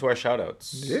move into our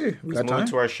shout-outs. Yeah, we Let's got move time.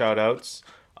 into our shout-outs.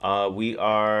 We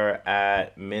are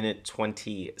at minute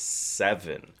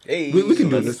 27. Hey, We can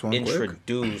do Let's this one quick.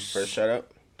 introduce First shout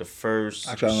out. the first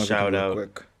Actually, I don't know if we can do it shout-out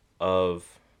quick. of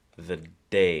the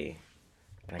day.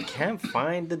 And I can't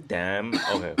find the damn...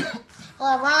 Okay.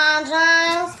 LeBron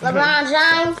James, LeBron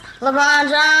James, LeBron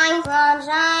James, LeBron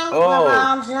James,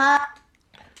 Oh. LeBron James.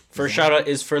 First shout-out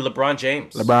is for LeBron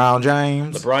James. LeBron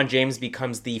James. LeBron James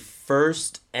becomes the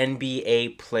first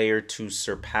NBA player to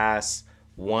surpass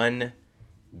 1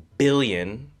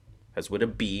 billion, that's with a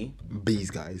B, Bees,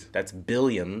 guys. that's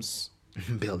billions,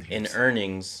 Billions. in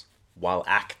earnings while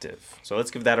active. So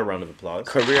let's give that a round of applause.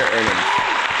 Career earnings.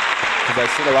 Because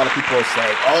I've seen a lot of people say,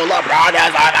 oh, LeBron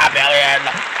is on a billion.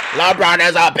 LeBron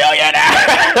is a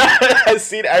billionaire. I've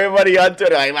seen everybody on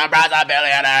Twitter like, LeBron's a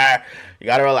billionaire. You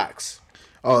got to relax.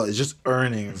 Oh, it's just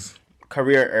earnings.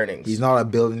 Career earnings. He's not a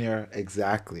billionaire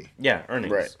exactly. Yeah,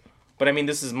 earnings. Right. But I mean,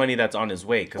 this is money that's on his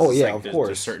way. Cause Oh, it's yeah, like of there's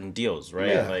course. certain deals, right?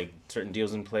 Yeah. Like certain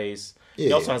deals in place. Yeah,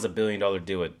 He also yeah. has $1 billion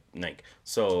deal with Nike.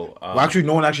 So, Well, actually,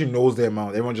 no one actually knows the amount.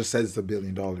 Everyone just says it's $1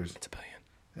 billion. it's $1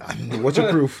 billion. I mean, what's your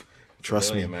proof?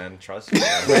 Trust Billion, me. man. Trust me.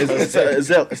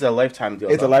 It's a lifetime deal.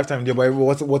 It's a though. lifetime deal, but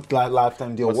what's that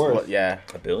lifetime deal worth? What- yeah.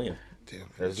 $1 billion.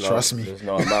 There's no, Trust me. There's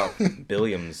no amount.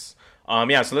 Billions.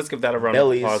 Yeah, so let's give that a round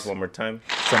Billies. of applause one more time.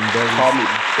 Some billions. Call me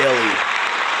Billy.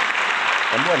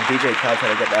 Remember when DJ Khaled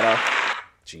tried to get that off?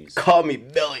 Jeez. Call me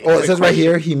Billy. Oh, it says right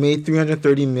here he made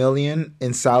 $330 million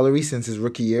in salary since his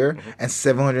rookie year, and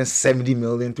 $770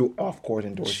 million through off-court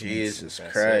endorsements. Jesus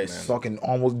That's Christ. it, man. Fucking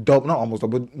almost double, not almost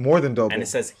double, but more than double. And it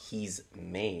says he's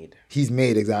made. He's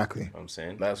made exactly. You know what I'm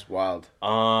saying? That's wild.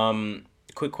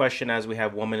 Quick question as we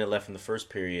have 1 minute left in the first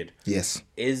period. Yes.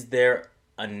 Is there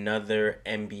another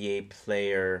NBA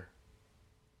player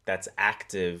that's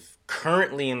active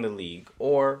currently in the league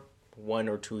or 1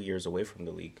 or 2 years away from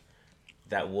the league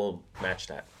that will match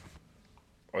that?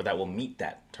 Or that will meet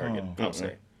that target, I'll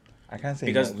say. I can't say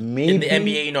Because no. Maybe in the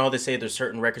NBA, you know how they say there's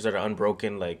certain records that are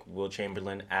unbroken, like Will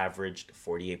Chamberlain averaged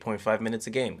 48.5 minutes a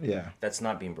game. Yeah. That's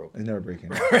not being broken. it's never breaking.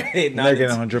 Right? Not getting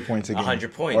 100 points a game.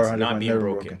 100 points, Or 100 not points, being never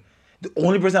broken. The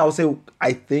only person I would say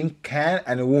I think can,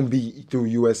 and it won't be through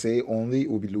USA only,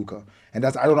 will be Luka. And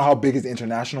that's, I don't know how big his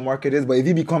international market is, but if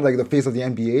he becomes like the face of the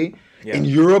NBA, Yeah. in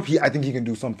Europe, I think he can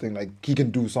do something like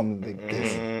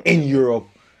this in Europe.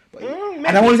 But, and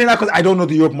I'm only saying that because I don't know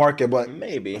the Europe market, but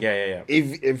Maybe. Yeah.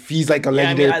 if he's like a Yeah, I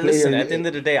legendary mean, listen, player, at the end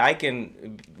of the day, I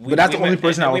can... But that's the only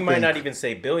person I we would might think. not even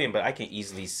say billion, but I can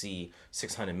easily see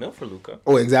 600 mil for Luka.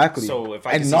 Oh, exactly. So if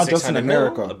I and can not see just in 600 mil,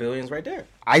 America, $1 billion's right there.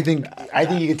 I think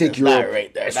you can take Not Europe.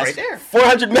 right there. It's That's right there.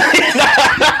 400 million.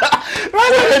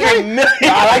 400 million.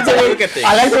 I like the way Look at things.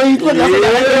 I like the way you think. That's what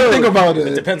I like the way you think about It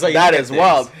it. depends how you That look at is things.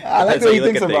 wild. I like Depends the way how he look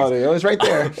thinks at about things. it. It was right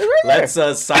there. Let's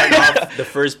sign off the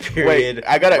first period. Wait,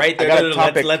 I got a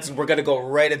topic. We're gonna go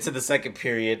right into the second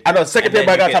period. I know, second And period,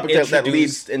 but I got a then topic you that can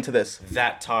leads into this.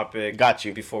 that topic. Got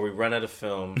you. Before we run out of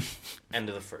film. End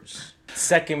of the first.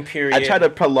 Second period. I tried to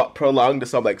prolong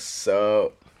this. I'm like,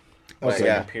 so. But Okay.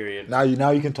 yeah. Second period. Now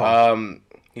you can talk.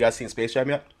 You guys seen Space Jam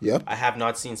yet? Yep. I have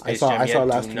not seen Space I Jam saw yet.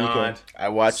 last Do weekend. not I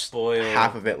watched spoil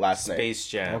half of it last night. Space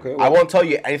Jam. Okay. I won't tell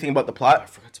you anything about the I plot,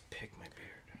 forgot to pick my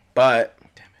beard. but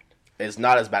Damn it. it's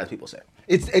not as bad as people say.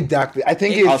 It's exactly. I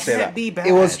think I'll it's. say that. Be bad.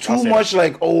 It was I'll too say much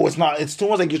like, oh, it's not. It's too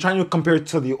much like you're trying to compare it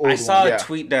to the old I saw one. a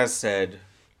tweet that said,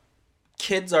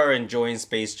 "Kids are enjoying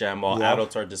Space Jam while Yeah.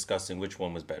 adults are discussing which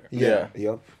one was better." Yeah.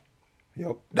 Yep.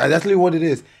 That's literally what it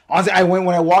is. Honestly, when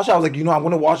I watched it, I was like, I'm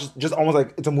gonna watch it just almost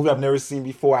like it's a movie I've never seen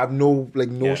before. I have no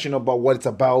notion about what it's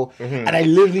about, and I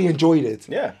literally enjoyed it.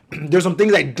 Yeah. There's some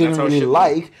things I didn't That's how it really should be.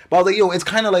 like, but I was like, it's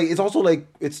kind of like it's also like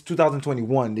it's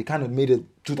 2021. They kind of made it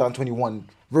 2021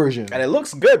 version. And it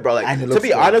looks good, bro. Like, And it to looks be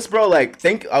good. honest, bro, like,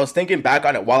 I was thinking back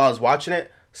on it while I was watching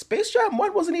it. Space Jam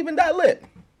 1 wasn't even that lit.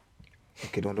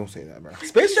 Okay, don't say that, bro.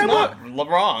 Space He's Jam 1. not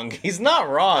wrong. He's not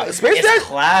wrong. Space it's Jam-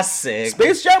 classic.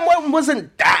 Space Jam 1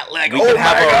 wasn't that like, We oh could my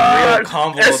have a god, real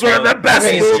convo it's one of the about best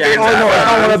Space movies Jam. Oh no, ever. it's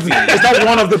not one of the, it's not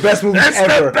one of the best movies It's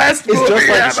ever. the best It's just movie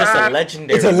like It's just a ever.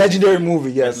 legendary. it's a legendary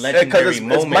movie. Yes, legendary Because it's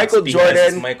moments Michael because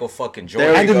Jordan. It's Michael fucking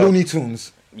Jordan. There and we the go. Looney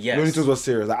Tunes. Yes. Looney Tunes was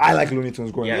serious. Like, I like Looney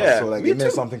Tunes growing Yeah. up, so like Me it meant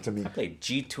too. something to me. I played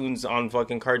G-Tunes on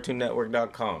fucking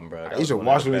CartoonNetwork.com, bro. That I used to was one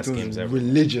watch of the Looney best Tunes games ever.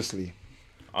 religiously.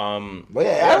 Um, But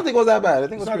yeah, I don't think it was that bad. I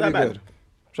think it was not pretty that bad. good.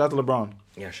 Shout out to LeBron.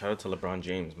 yeah, shout out to LeBron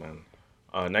James, man.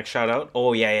 Next shout out.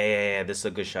 Oh yeah. This is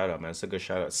a good shout out, man. It's a good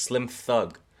shout out. Slim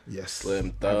Thug. Yes. Slim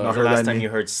I've Thug. not When's the heard last that time name. you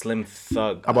heard Slim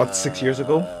Thug? About 6 years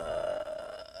ago.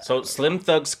 So Slim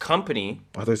Thug's company,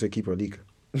 I thought you said keep or leak.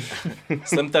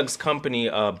 Slim Thug's company,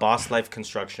 Boss Life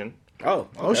Construction. Oh,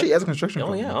 Oh shit, as a construction. Oh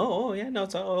company. yeah, oh yeah, no,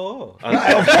 it's oh.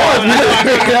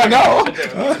 Yeah,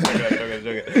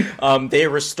 no. They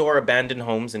restore abandoned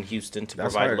homes in Houston to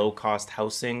provide hard. low-cost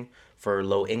housing for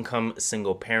low-income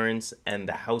single parents and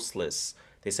the houseless.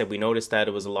 They said, we noticed that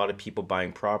it was a lot of people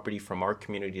buying property from our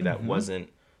community that wasn't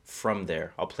from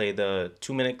there. I'll play the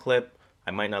 2-minute clip.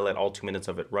 I might not let all 2 minutes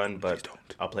of it run, but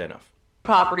I'll play enough.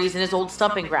 Properties in his old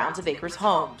stumping grounds of Acres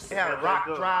Homes. Yeah, a rock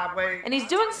driveway. And he's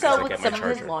doing As so I with get my some of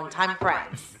his charger. longtime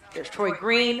friends. There's Troy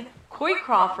Green, Corey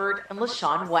Crawford, and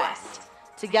LaShawn West.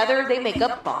 Together, they make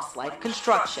up Boss Life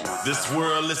Construction. This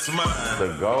world is mine.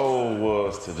 The goal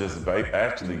was to just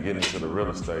actually get into the real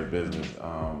estate business.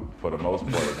 For the most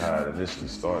part, is how it initially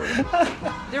started.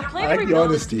 They're I planning like to the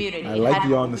rebuild this honesty. community. I like had the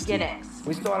humble honesty. beginnings.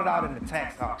 We started out in the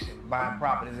tax auction, buying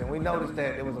properties, and we noticed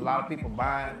that there was a lot of people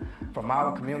buying from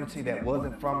our community that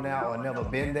wasn't from there or never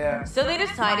been there. So they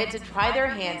decided to try their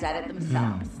hands at it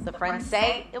themselves. The friends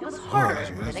say it was harder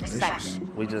than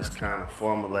expected. We just kind of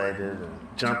formulated and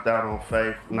jumped out on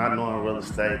faith, not knowing real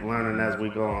estate, learning as we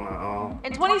go on our own.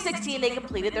 In 2016, they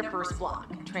completed their first block,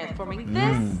 transforming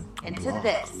this into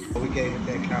this. We gave it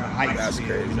that kind of hype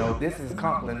feel, you know. This is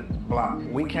Conklin block.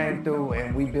 We came through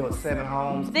and we built 7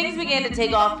 homes. Things began to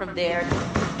take off from there.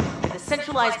 The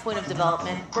centralized point of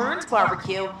development, Burns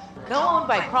Barbecue, co-owned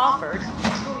by Crawford,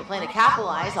 they plan to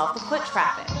capitalize off the foot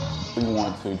traffic. We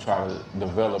want to try to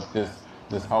develop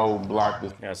this whole block.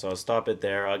 Yeah, so I'll stop it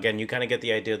there. Again, you kind of get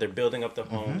the idea. They're building up the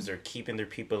homes. They're keeping their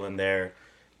people in there,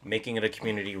 making it a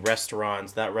community.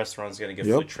 Restaurants. That restaurant's going to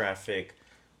get foot traffic.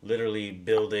 Literally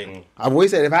building. I've always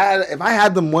said if I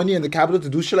had the money and the capital to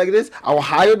do shit like this, I will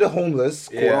hire the homeless,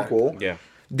 quote unquote. Yeah.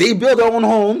 They build their own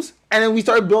homes, and then we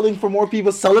start building for more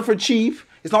people, sell it for cheap.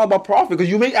 It's not about profit because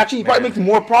you probably make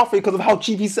more profit because of how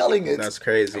cheap he's selling it. That's I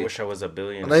crazy. wish I was a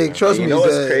billionaire. Like, man. trust You me, know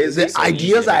what's crazy? the So ideas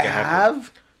easy to I make it happen.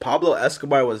 have. Pablo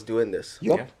Escobar was doing this.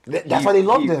 Yup, that's why they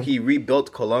loved him. He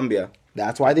rebuilt Colombia.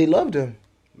 That's why they loved him.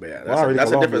 But yeah, Well, not really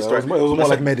that's a different Colombia. story. It was more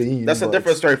like Medellin, That's a but-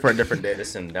 different story for a different day.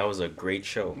 Listen, that was a great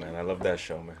show, man. I love that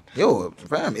show, man. Yo,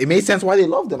 fam, it made sense why they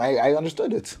loved him. I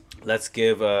understood it. Let's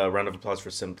give a round of applause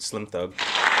for Slim Thug.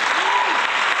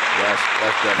 Yeah,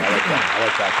 that's good. I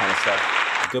like that kind of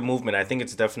stuff. good movement. I think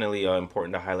it's definitely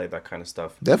important to highlight that kind of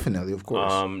stuff. Definitely, of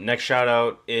course. Next shout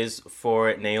out is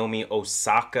for Naomi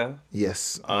Osaka.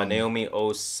 Yes. Naomi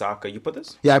Osaka. You put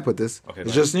this? Yeah, I put this. Okay.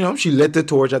 It's just, she lit the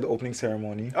torch at the opening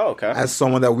ceremony. Oh, okay. As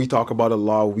someone that we talk about a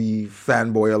lot, we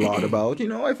fanboy a lot about.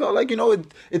 I felt like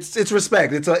it's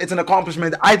respect. It's an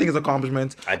accomplishment. I think it's an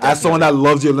accomplishment. As someone that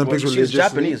loves the Olympics religiously. She's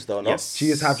Japanese though, no? Yes. She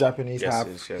is half Japanese, half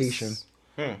Haitian.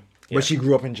 But she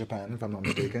grew up in Japan, if I'm not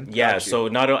mistaken. Yeah, so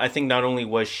I think not only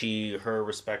was she her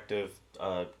respective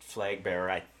flag bearer,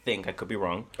 I think, I could be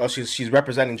wrong. Oh, she's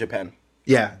representing Japan.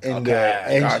 Yeah,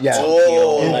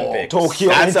 Tokyo.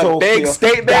 That's a big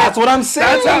statement. That's what I'm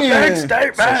saying. That's a big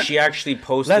statement. So she actually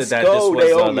posted that this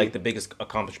was like the biggest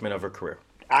accomplishment of her career.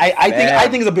 I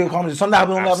think it's a big accomplishment. Something that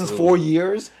happens 4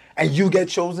 years and you get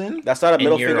chosen. That's not a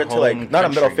middle finger to not a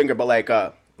middle finger, but like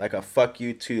a fuck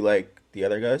you to like the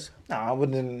other guys. Nah, I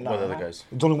wouldn't. What other guys?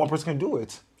 It's only one person can do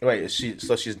it. Wait,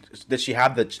 did she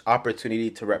have the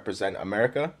opportunity to represent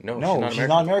America? No, she's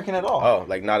not American at all. Oh,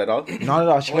 like not at all? Not at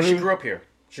all. She grew up here.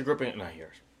 She grew up in not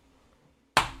here.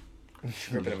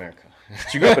 She grew up in America.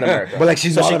 She grew up in America. But like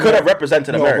she could have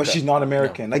represented America. No, but she's not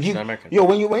American. No, she's not American.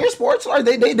 When you're sports,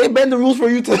 they bend the rules for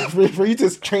you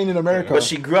to train in America. But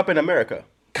she grew up in America.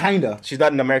 Kinda. She's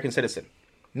not an American citizen.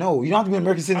 No, you don't have to be an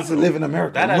American citizen to live in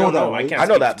America. That I don't know. I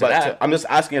know that, but I'm just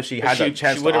asking if she had a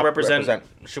chance she wouldn't to represent.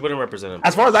 She wouldn't represent.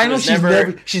 As far as I know,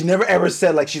 she's never ever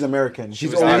said like she's American.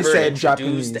 She's always said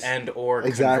Japanese or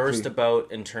conversed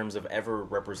about in terms of ever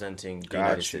representing the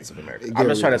United States of America. I'm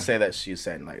just trying to say that she's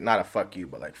saying like not a fuck you,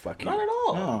 but like fuck you. Not at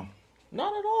all. No.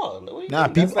 Not at all. Nah,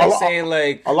 people like saying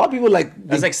like a lot of people like.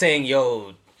 That's like saying,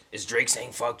 "Yo, is Drake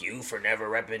saying fuck you for never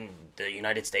repping the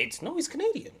United States?" No, he's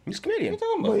Canadian. He's Canadian.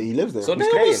 But he lives there. So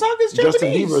Naomi Osaka's Japanese.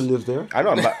 Justin Bieber lives there. I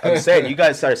know. I'm saying you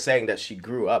guys are saying that she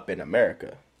grew up in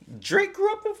America. Drake grew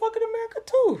up in fucking America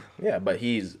too. Yeah, but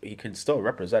he can still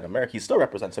represent America. He still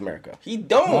represents America. He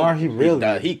don't. Or he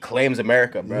really? He claims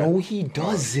America, bro. No, he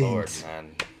doesn't. Lord,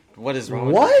 man. What is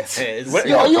wrong what? with What?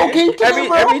 Are you okay?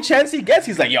 Every chance he gets,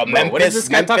 he's like, "Yo, Memphis, what is this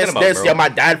guy talking about, bro? Yo, my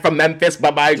dad from Memphis,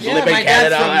 but I live in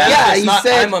Canada." He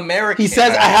said I'm American. He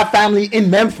says I have family in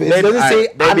Memphis. He doesn't say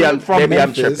I'm from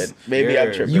Memphis. Maybe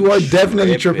I'm tripping. You are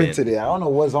definitely tripping today. I don't know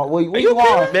what's on. What you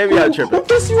want? Maybe I'm tripping. What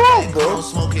pissed you off, bro?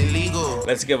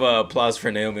 Let's give applause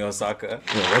for Naomi Osaka.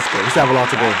 Yeah, let's go. We still have a lot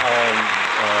to go.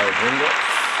 Ringo.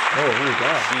 Oh my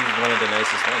God. She's one of the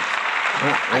nicest ones.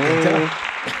 I can tell.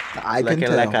 I can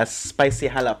tell. Like a spicy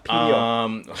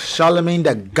jalapeno. Charlemagne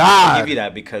the God. I'll give you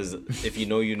that because if you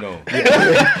know, you know.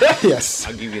 Yes.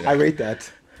 I'll give you that. I rate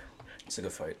that. It's a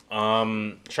good fight.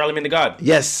 Charlemagne the God.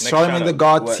 Yes, Charlemagne the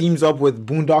God teams up with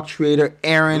Boondock creator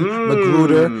Aaron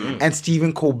Magruder and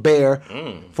Stephen Colbert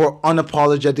for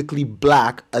Unapologetically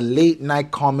Black, a late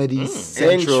night comedy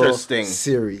central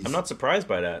series. I'm not surprised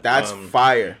by that. That's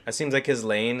fire. That seems like his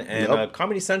lane, and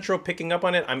Comedy Central picking up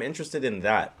on it. I'm interested in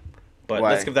that. But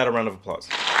let's give that a round of applause.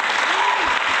 We'll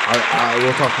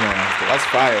talk more after. That's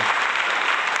fire.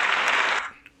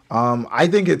 I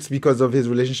think it's because of his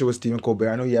relationship with Stephen Colbert.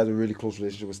 I know he has a really close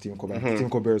relationship with Stephen Colbert. Stephen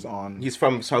Colbert is on. He's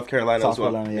from South Carolina as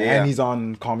well. Yeah. And he's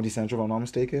on Comedy Central, if I'm not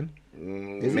mistaken.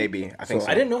 Maybe. I think so.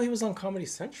 I didn't know he was on Comedy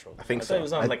Central. I think so. I thought he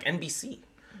was on like NBC.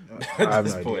 I have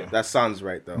no idea. That sounds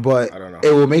right though. But I don't know.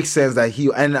 It will make sense that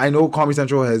and I know Comedy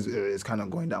Central is kind of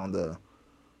going down the,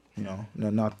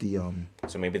 not the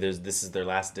So maybe this is their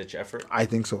last ditch effort. I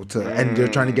think so too, and they're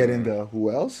trying to get in who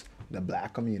else? The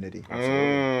black community.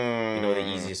 Absolutely. You know, the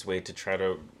easiest way to try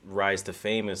to rise to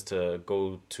fame is to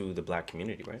go to the black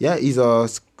community, right? Yeah, he's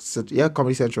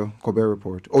Comedy Central, Colbert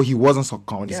Report. Oh, he was on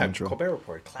Comedy Central. Colbert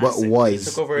Report, classic. What was?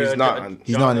 He took over, he's not on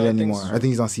it anymore. I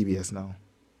think he's on CBS now.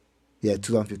 Yeah,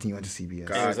 2015 he went to CBS.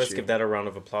 Anyways, let's give that a round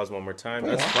of applause one more time.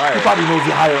 That's fire. He probably knows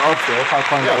you higher up there. If I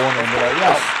find the owner and be like,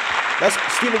 that's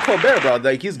Stephen Colbert, bro.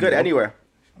 Like, he's good anywhere.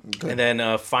 Good. And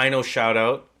then final shout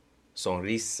out,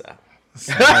 Sonrisa.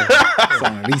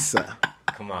 Sonrisa.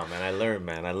 Come on, man. I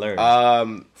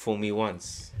learned. Fool me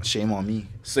once. Shame on me.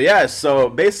 So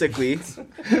basically,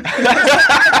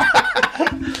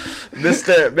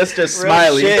 Mr.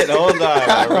 Smiley. Real shit, hold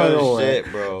on. Real shit,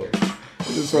 bro.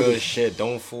 Real shit.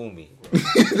 Don't fool me.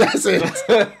 That's it.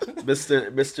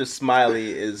 Mr.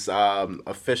 Smiley is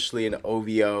officially an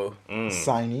OVO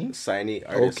signee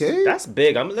artist. Okay, that's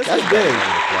big. That's big.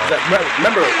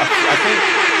 Remember, I think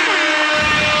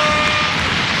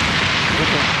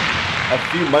a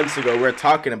few months ago we were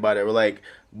talking about it. We're like,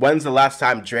 when's the last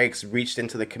time Drake's reached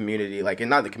into the community, like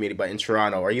not the community, but in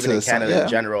Toronto or even in Canada in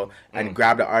general, and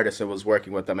grabbed an artist and was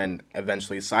working with them and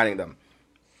eventually signing them?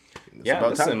 Yeah,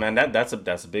 listen, man, that's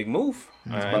a big move.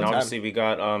 And obviously we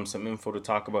got some info to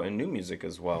talk about in new music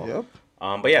as well. Yep.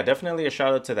 But yeah, definitely a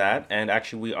shout out to that. And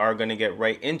actually, we are gonna get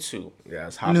right into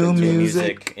new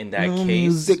music in that case.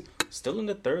 Music. Still in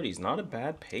the 30s, not a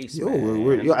bad pace. Yo,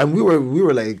 man. and we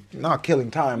were like not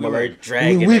killing time. We were like,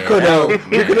 dragging we it could out,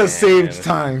 we could have saved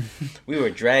time. We were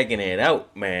dragging it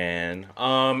out, man.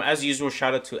 As usual,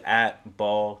 shout out to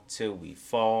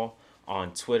 @BallTillWeFall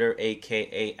on Twitter,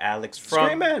 aka Alex from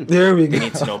Straight man. There we go.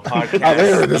 Need to Know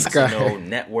podcast. This Need guy. to Know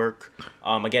network.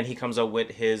 Again, he comes out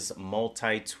with his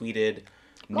multi-tweeted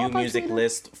new music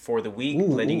list for the week,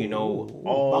 letting you know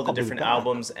all the different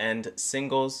albums and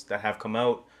singles that have come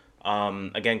out.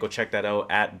 Again, go check that out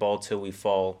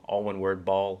 @BallTillWeFall, all one word,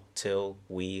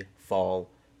 BallTillWeFall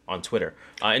on Twitter.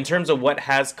 In terms of what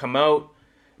has come out,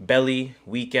 Belly,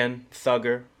 Weekend,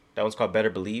 Thugger. That one's called Better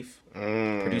Believe.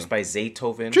 Produced by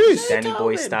Zaytoven, Danny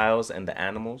Boy Styles, and The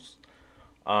Animals.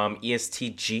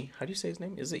 ESTG. How do you say his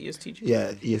name? Is it ESTG?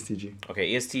 Yeah, ESTG. Okay,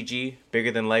 ESTG,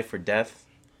 Bigger Than Life or Death.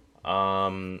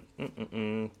 Canalede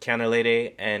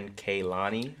and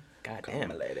Kaylani. God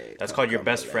damn. That's called Your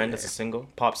Best Friend. That's a single.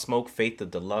 Pop Smoke, Faith, the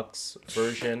deluxe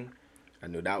version. I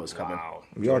knew that was coming. Wow.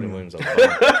 We all Jordan knew. Williams.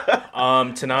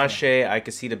 Tinashe, I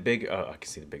can see the bigger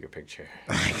picture.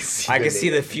 I can see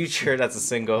the future. That's a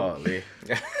single. Oh, Lee.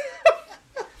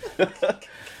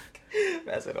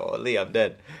 That's it. Oh, Lee, I'm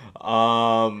dead.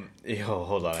 Yo,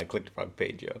 hold on. I clicked the wrong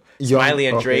page, yo. Smiley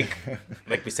and Drake,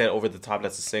 like we said, Over the Top.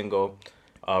 That's a single.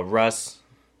 Russ,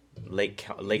 Lake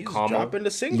Como. Dropping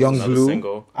the singles. Young Another Blue.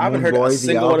 single. I haven't heard Boy, a the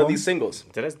single one of album. these singles.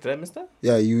 Did I miss that?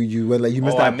 Yeah, you went like you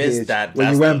missed Oh, that. I missed page. that. When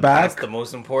That's you went back. That's the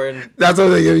most important. That's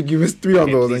what you missed 3 of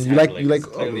Okay, those, please and you like.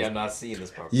 Clearly, I'm not seeing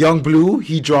this part. Young Blue,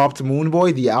 he dropped Moon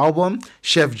Boy, the album.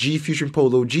 Chef G featuring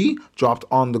Polo G dropped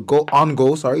On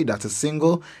Go. Sorry, that's a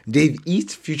single. Dave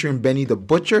East featuring Benny the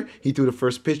Butcher. He threw the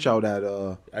first pitch out at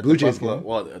Blue Jays Buffalo. game.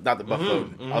 Well, not the Buffalo.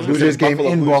 I was Blue gonna Jays say game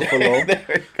in Blue Jays. Buffalo. There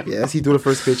we go. Yes, he threw the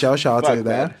first pitch out. Shout out to Fuck,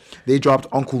 that. man. They dropped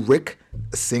Uncle Rick,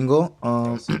 a single.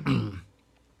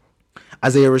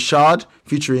 Isaiah Rashad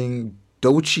featuring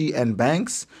Doechii and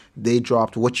Banks. They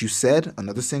dropped What You Said,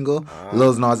 another single.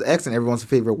 Lil Nas X and everyone's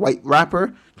favorite white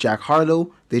rapper, Jack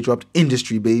Harlow. They dropped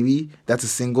Industry Baby. That's a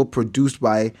single produced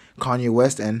by Kanye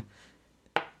West and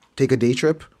Take a Day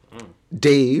Trip.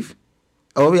 Dave.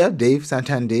 Oh, yeah, Dave,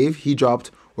 Santan Dave. He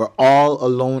dropped We're All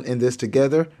Alone in This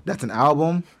Together. That's an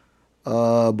album.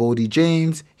 Bodie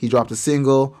James, he dropped a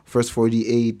single. First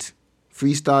 48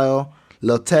 Freestyle.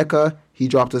 Lil Tecca, he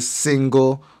dropped a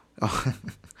single.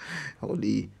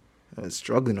 Holy,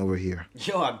 struggling over here.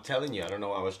 Yo, I'm telling you, I don't know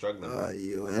why I was struggling. I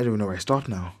don't even know where I start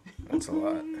now. That's a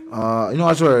lot. You know,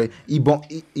 I'm sorry.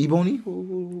 Ebony?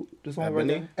 Who this one right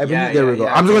there? Ebony? Yeah, there yeah, we go.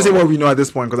 yeah, I'm just going to say what we know at this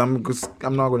point because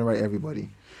I'm not going to write everybody.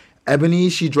 Ebony,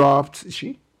 she dropped... Is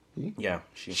she? Yeah,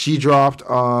 She dropped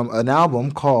an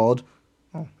album called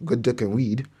Good Dick and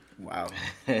Weed. Wow.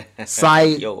 Yo,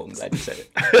 I'm glad you said it.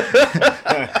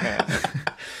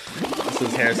 This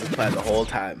is Harris's plan the whole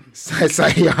time.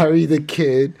 Sayari the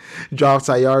Kid dropped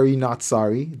Sayari Not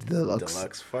Sorry, Deluxe.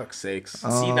 Deluxe, fuck sakes.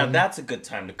 See, now that's a good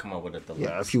time to come up with a deluxe.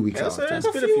 Yeah, a few weeks after. It's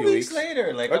a few weeks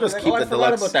later. Like, Or just like, keep I the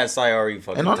forgot deluxe. about that Sayari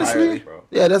fucking And honestly, entirely, bro.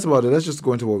 yeah, that's about it. Let's just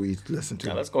go into what we listen to.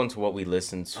 Now let's go into what we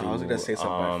listen to. I was gonna say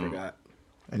something, I forgot.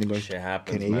 Anybody? Shit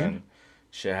happens, Canadian? man.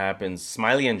 Shit happens.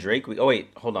 Smiley and Drake. Oh wait,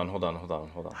 hold on.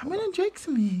 How many Drakes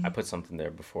me? I put something there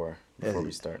before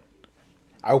we start.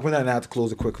 I opened that and I had to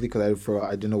close it quickly because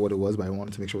I didn't know what it was, but I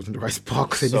wanted to make sure it was in the right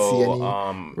spot because I didn't see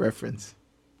any reference.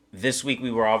 This week we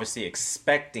were obviously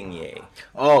expecting Ye.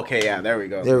 Oh, okay, yeah, there we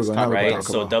go. There we go. Now we can Right, talk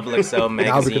so about Double XL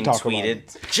magazine talk about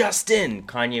tweeted, Justin,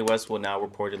 Kanye West will now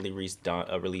reportedly release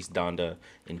Donda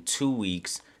in 2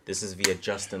 weeks. This is via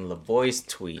Justin LeBoy's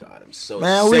tweet. God, I'm so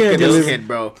Man, we sick ain't of this believing- kid,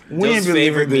 bro. we ain't Dill's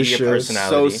believing favorite this media shit.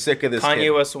 personality. So sick of this Kanye kid.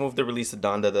 West will move the release of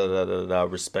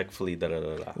Donda, respectfully,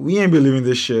 We ain't believing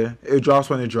this shit. It drops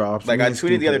when it drops. Like, We I ain't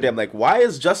tweeted the other stupid. day, I'm like, why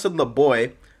is Justin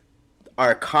LeBoy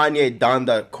our Kanye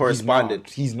Donda correspondent?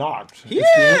 He's not. He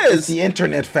It's is. the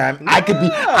internet, fam. I could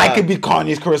be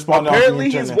Kanye's correspondent. Apparently,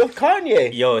 on the he's internet. with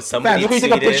Kanye. Yo, Fam, somebody you can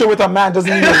take a tweeted- picture with a man doesn't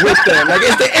mean you're with them. Like,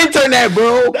 it's the internet,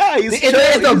 bro. Nah, he's the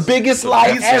internet is chilling. the biggest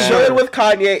lie He's ever. chilling with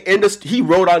Kanye. He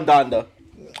wrote on Donda.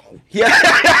 Yeah,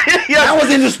 I was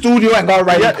in the studio and got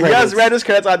writing He credits. has read his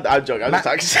credits. I'm joking. I'm just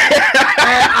talking shit.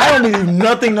 I don't believe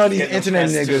nothing none of these Getting internet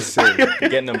impressed niggas too. say.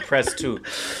 Getting impressed too.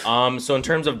 So in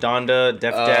terms of Donda,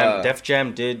 Def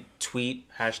Jam did tweet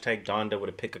 #Donda with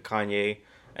a pic of Kanye,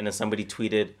 and then somebody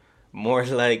tweeted, More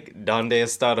like Donde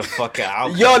Está the fucking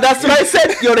album. Yo, that's what I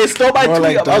said. Yo, they stole my tweet.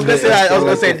 Like I was gonna say that. I was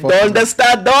gonna say Donde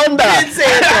Está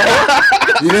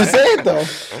Donda. You didn't say it though.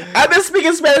 I've been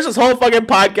speaking Spanish this whole fucking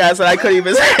podcast and I couldn't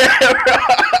even say it, bro.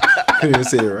 Couldn't even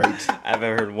say it right. I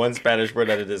haven't heard one Spanish word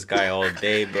out of this guy all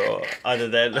day, bro. Other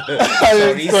than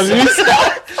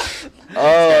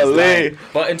Oh, Lee.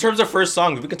 But in terms of first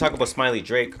songs, we can talk about Smiley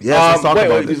Drake. Yeah, let's talk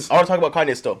about this. I want to talk about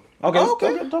Kanye still.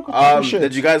 Okay.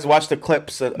 Did you guys watch the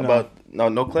clips about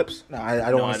no clips? No, I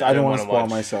don't want to spoil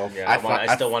myself. Yeah,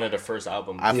 I still wanted the first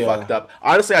album. I fucked up.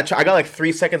 Honestly, I got like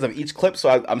 3 seconds of each clip,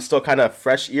 so I'm still kind of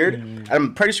fresh-eared.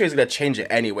 I'm pretty sure he's gonna change it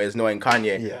anyways, knowing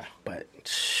Kanye. Yeah. But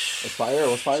what's fire?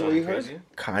 What you heard?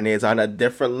 Kanye's on a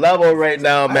different level right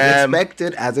now, man.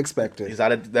 As expected. He's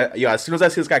out of as soon as I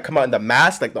see this guy come out in the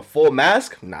mask, like the full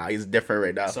mask, he's different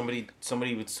right now. Somebody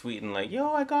was tweeting like,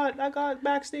 "Yo, I got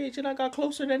backstage and I got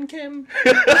closer than Kim."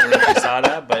 I don't know if you saw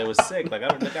that, but it was sick.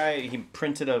 Like, the guy, he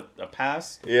printed a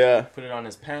pass. Yeah. Put it on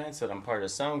his pants, said I'm part of the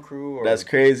sound crew. Or that's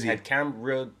crazy. Had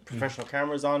real professional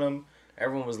cameras on him.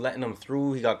 Everyone was letting him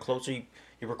through. He got closer.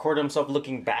 He recorded himself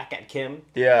looking back at Kim.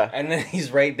 Yeah. And then he's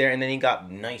right there, and then he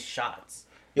got nice shots.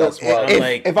 Yo,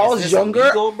 if I was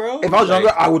younger,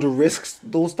 I would risk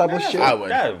those type of shit. I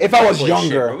would. If I was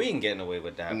younger, shit, we ain't getting away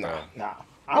with that, bro. Nah.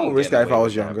 I would risk that if I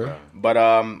was younger. But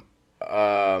what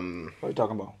are you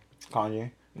talking about?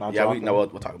 Kanye?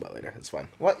 We'll talk about it later. It's fine.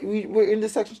 What we're in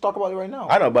this section to talk about it right now.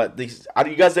 I know, but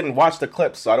you guys didn't watch the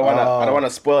clips, so I don't want to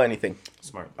spoil anything.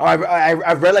 Smart. Oh,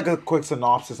 I've read like a quick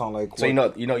synopsis on like. So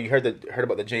you heard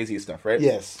about the Jay-Z stuff, right?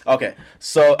 Yes. Okay,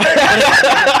 so. What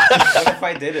if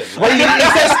I did it? Well,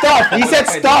 he said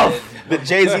stuff. The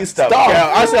Jay-Z stuff.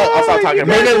 Yeah, I'll stop talking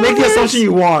about it. Make the assumption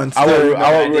you want. I will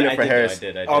ruin it for Harris.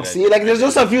 Oh, see, like there's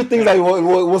just a few things that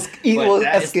was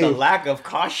it's the lack of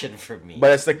caution for me.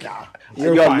 But it's like,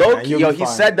 he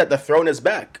said that the throne is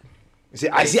back. See,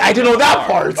 I didn't know that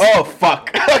part. Oh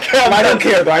fuck! Okay, I don't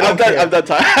care though. I'm done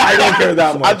talking. I don't care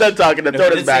that much. I'm done talking. The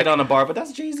throne is back. Say it on the bar, but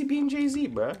that's Jay-Z being Jay-Z,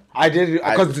 bro. I did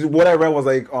because what I read was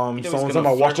like someone talking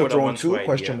about Watch the Throne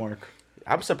 2 ?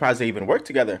 I'm surprised they even work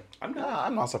together. I'm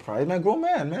not surprised, man. Grown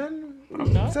man.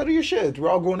 I'm not. Settle your shit. We're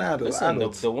all grown adults. Listen,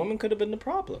 the woman could have been the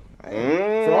problem.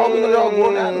 For all we know, they're all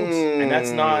grown adults, and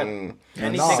that's not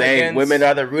anything saying women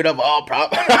are the root of all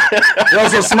problems. Yo,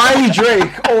 so Smiley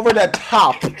Drake over the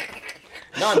top.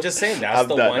 No, I'm just saying that's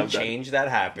the one change that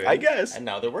happened. I guess. And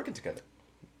now they're working together.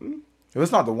 If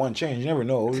it's not the one change, you never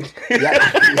know.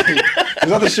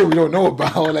 There's other shit we don't know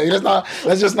about. Like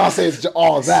let's just not say it's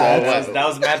all that. So, that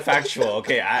was mad factual.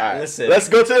 Okay, listen. Let's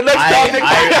go to the next topic.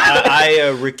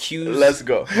 I recuse. Let's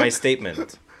go. My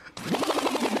statement.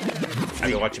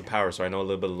 I've been watching Power, so I know a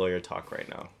little bit of lawyer talk right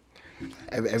now.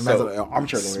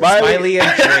 Armchair lawyer. Smiley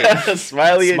and Drake.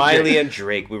 Smiley and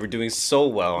Drake. We were doing so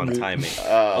well on timing.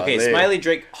 Okay, man. Smiley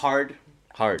Drake, hard.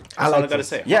 That's all I gotta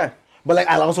say. Yeah. But like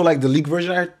I also like the leak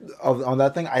version on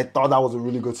that thing. I thought that was a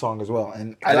really good song as well,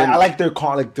 and I like their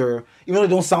even though they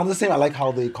don't sound the same. I like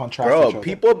how they contrast. Each other.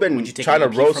 People have been trying to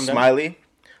roast Smiley.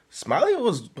 Smiley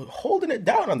was holding it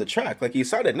down on the track. Like he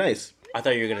sounded nice. I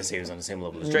thought you were gonna say he was on the same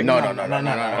level as Drake. No. It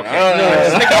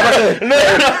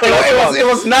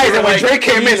was nice, and when Drake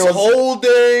came in, it was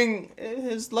holding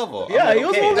his level. Yeah, he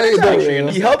was holding.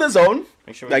 He held his own.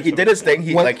 Like he did his thing.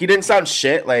 He didn't sound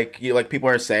shit. Like people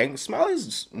are saying.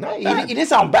 Smiley's not bad. He didn't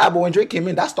sound bad, but when Drake came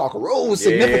in, that stock rose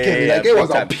significantly. Like it was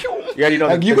a pew. Yeah, you know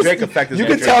like the Drake effect is. You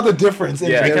could tell the difference.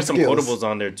 Yeah, Drake had some quotables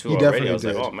on there too. He already. I was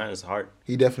like, oh man, it's hard.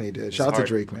 He definitely did. Shout out to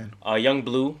Drake, man. Young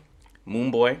Blue, Moon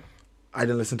Boy. I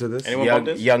didn't listen to this.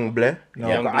 Young Bleh? No,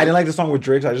 I didn't like the song with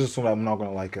Drake, so I just assumed I'm not going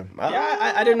to like him.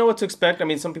 Yeah, I didn't know what to expect. I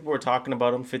mean, some people were talking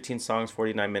about him. 15 songs,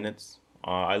 49 minutes.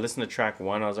 I listened to track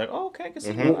 1. I was like, oh, okay, I can see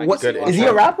Is he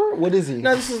a rapper? What is he?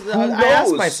 No, this is. I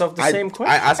asked myself the same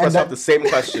question. I asked myself the same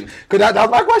question. Because that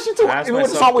was my question, too. Even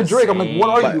with the song with Drake, I'm like,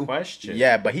 what are you? Question.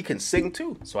 Yeah, but he can sing,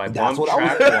 too. So I bumped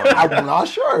track 1. I'm not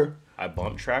sure. I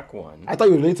bumped track 1. I thought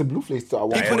you were related to Blueface,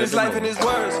 so I He put his life in his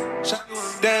words.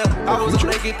 Damn, I was on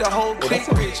that get the whole clique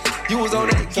rich. You was on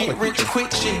that get rich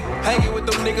quick shit. Hanging with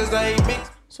them niggas that ain't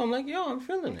mixed. So I'm like, yo, I'm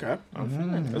feeling it. I'm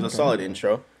feeling it. It was a solid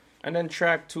intro. And then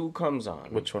track 2 comes on.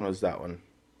 Which one was that one?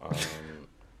 Hold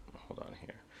on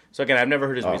here. So again, I've never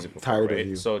heard his music before. Tired right? of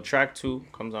You. So track 2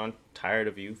 comes on, Tired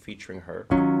of You, featuring her.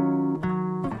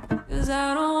 Cause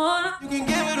I don't wanna. You can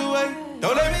give it away.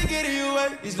 Don't let me get it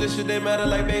away. These little shit they matter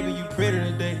like baby, you pretty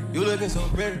today. You looking so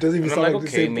pretty. Doesn't even sound like okay,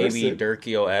 the same maybe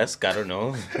Durkio-esque, I don't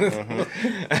know.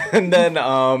 And then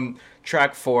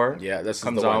track 4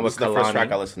 comes on with the first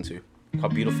track I listened to.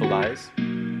 Called Beautiful Lies.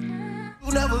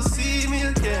 You never see me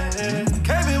again.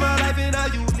 Came in my life and now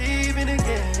you leaving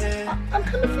again. I'm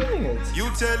kind of feeling it. You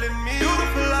telling me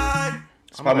beautiful lie.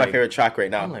 It's probably my favorite track right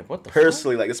now. I'm like, what the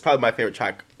Personally, like, it's probably my favorite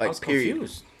track, like, I was period.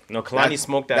 confused. No, Kalani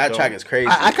smoked that. That track is crazy.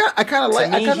 I kind of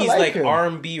like. To me, I kind of he's like like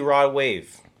R&B Rod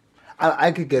Wave.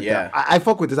 I could get that. I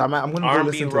fuck with this. I'm gonna go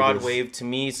R&B listen to Rod this. Wave to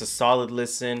me, it's a solid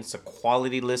listen. It's a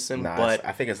quality listen, Nah, but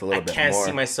I think it's a little bit more. I can't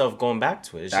see myself going back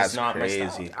to it. It's just not crazy. my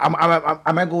style.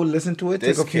 I might go listen to it,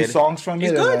 This take a few kid- songs from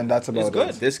He's it, good. and then that's about He's good.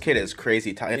 it. This kid is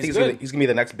crazy. I think He's he's gonna be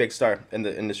the next big star in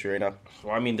the industry right now.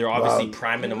 Well, I mean, they're obviously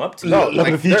priming him up to No, it. look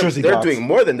at the features he they're got. doing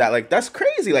more than that. Like, that's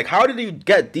crazy. Like, how did he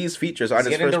get these features on He's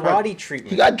his getting first the project? Roddy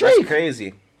treatment. He got Drake. That's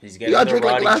crazy. He's He getting got the Drake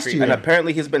like Roddy last treatment. year. And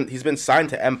apparently he's been signed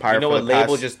to Empire. You know for what the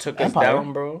label past- just took us Empire.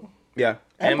 down, bro? Yeah,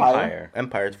 Empire.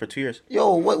 Empire for 2 years.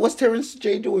 Yo, what's Terrence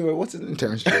J doing? Or what's his name?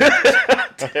 Terrence J.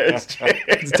 Terrence J.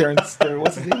 It's Terrence.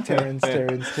 What's his name? Terrence.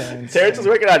 Terrence is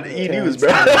working on E-News, bro.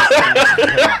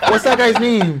 What's that guy's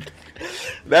name?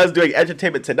 That's doing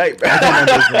Entertainment Tonight, bro.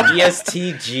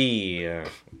 ESTG.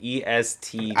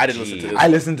 ESTG. I didn't listen to this. I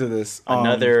listened to this.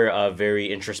 Another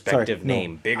very introspective sorry, no,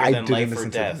 name. Bigger I than didn't life or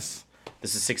listen to death.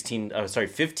 This is 15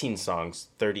 songs,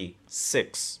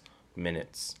 36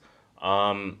 minutes.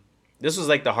 This was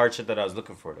like the hard shit that I was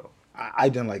looking for, though. I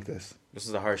didn't like this. This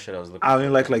is the hard shit I was looking I for.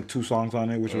 only like 2 songs on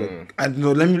it, which were like,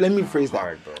 no. Let me phrase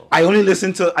Hard, that. bro. I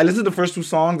listened to the first 2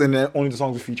 songs, and then only the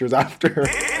songs with features after.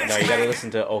 No, you gotta listen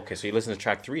to. Okay, so you listen to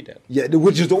track 3 then. Yeah,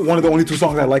 which is one of the only 2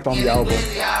 songs I liked on the album.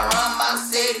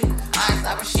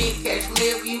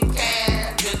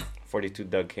 42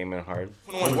 Doug came in hard.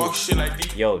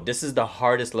 Yo, this is the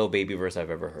hardest Lil Baby verse I've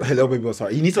ever heard. Lil Baby was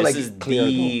hard. He needs to This like is clear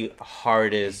the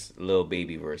hardest Lil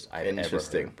Baby verse I've ever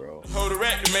Interesting. heard, bro. Hold the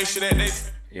rack to make sure that they.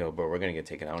 Yo, bro, we're gonna get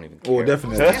taken. I don't even care. Oh,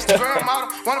 definitely. Instagram model,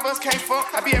 one of us can't fuck.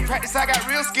 I be in practice, I got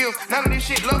real skills. None of this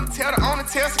shit look, tell the owner,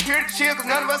 tell security chill, cause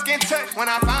none of us getting touched. When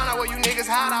I found out where you niggas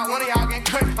hide out, one of y'all getting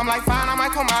cut. I'm like, fine, I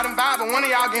might come out and vibe, but one of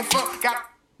y'all getting fucked.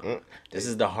 This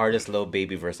is the hardest Lil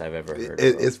Baby verse I've ever heard.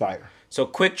 It's fire. So,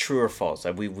 quick true or false.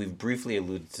 We've briefly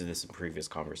alluded to this in previous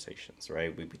conversations,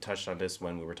 right? We touched on this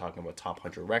when we were talking about top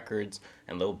 100 records,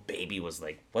 and Lil Baby was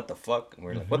like, "What the fuck?" And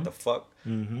we're like, "What the fuck?"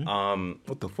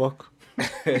 What the fuck?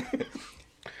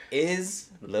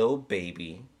 Is Lil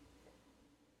Baby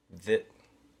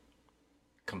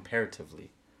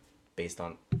comparatively based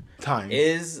on Time.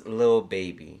 Is Lil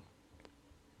Baby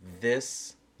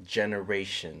this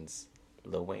generation's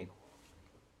Lil Wayne?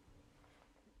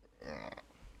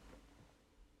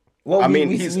 Well, I mean,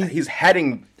 he's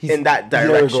heading in that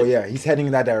direction. He's heading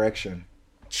in that direction.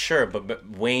 Sure, but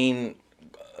Wayne,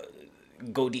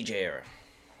 go DJ era.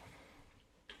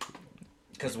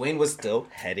 Because Wayne was still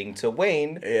heading to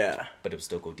Wayne. Yeah. But it was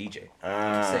still Go DJ.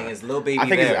 I'm saying is Lil Baby I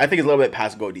think it's a little bit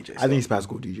past Go DJ. I think he's past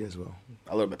Go DJ as well.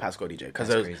 A little bit past Go DJ. Because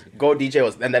That's crazy. Go DJ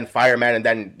was, and then Fireman, and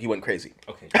then he went crazy.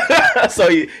 Okay. So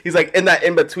he's like in that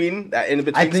in between I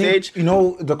think, stage. you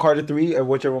know, the Carter 3, or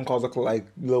which everyone calls like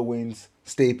Lil Wayne's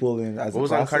staple in as What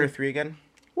was on Carter 3 again?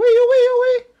 Wait.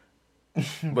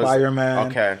 Fireman.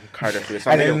 Okay, Carter 3.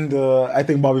 And then I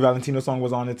think Bobby Valentino song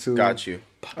was on it too. Got you.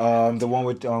 The one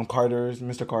with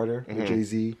Mr. Carter with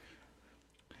Jay-Z.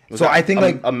 Was I think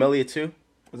like Amelia too.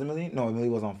 Was it Amelia? No, Amelia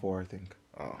was on 4, I think.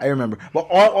 Oh. I remember. But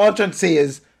all I'm trying to say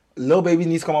is Lil Baby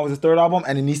needs to come out with his 3rd album,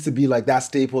 and it needs to be like that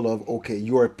staple of, okay,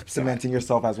 you are cementing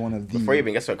yourself as one of the. Before you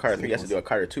even get to a Carter 3, you have to do a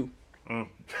Carter 2.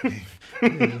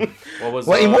 What was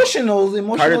emotional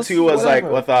Carter 2 was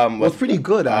whatever. like was pretty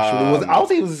good actually. I would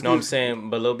say it was. No, I'm saying,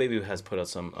 but Lil Baby has put out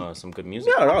some good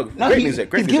music. Yeah, great music.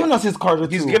 Great He's music. giving us his Carter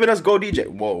 2. He's giving us Go DJ.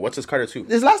 Whoa, what's his Carter 2?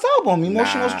 His last album,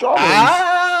 Emotional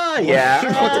Strawberries. Yeah.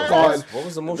 What's it called? What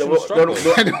was Emotional Strawberries?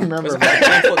 I don't remember. Was it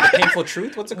the painful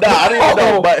Truth? What's it called? Nah, I don't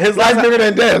even know. But his last bigger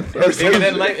than death. It's bigger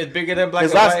than life. It's bigger than black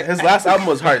and white. His last album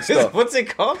was hard still. What's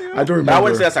it called? Yo? I don't remember. I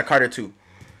wouldn't say that's a Carter 2.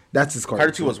 That's his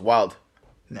Carter 2 was wild.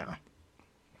 No. I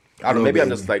don't know. Lil Maybe I'm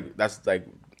Baby. just like, that's like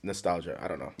nostalgia. I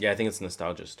don't know. Yeah, I think it's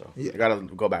nostalgia still. I gotta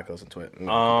go back and listen to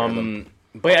it.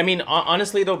 But I mean,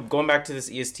 honestly though, going back to this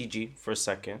ESTG for a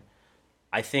second,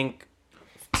 I think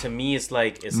to me it's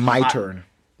like it's My turn.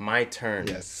 My turn.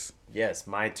 Yes,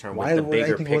 my turn. Why with the would I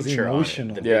bigger think it was picture on it.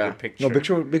 emotional? The Yeah. bigger picture.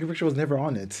 No, bigger picture was never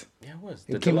on it. Yeah, it was.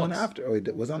 It came on after. Oh,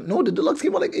 it was on. No, the deluxe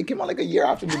came on like a year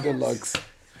after the deluxe.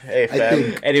 Hey, I fam.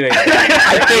 think. Anyway,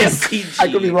 ESTG.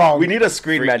 I could be wrong. We need a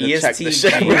screen For man to check this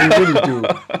ESTG. shit. We really do.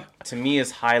 To me,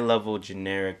 is high level,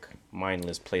 generic,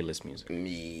 mindless playlist music.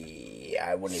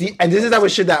 Yeah, I wouldn't. See, and this is the type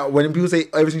of shit that when people say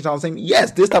everything sounds the same,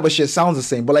 yes, this type of shit sounds the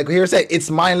same. But like here said, it's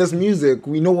mindless music.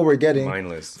 We know what we're getting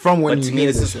Mindless. from when But you to me,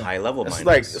 hear this is shit. high level. It's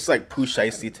mindless. like Pooh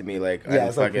Shiesty to me. Like Yeah,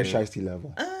 it's like fucking- Shiesty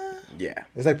level. Yeah.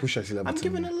 It's like Pusha T level. I'm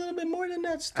giving it a little bit more than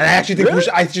that. And I actually think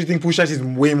Pusha T is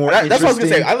way more interesting. That's what I was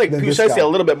gonna say. I like Pusha T a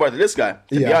little bit more than this guy,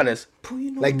 to be honest.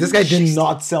 Like, this guy did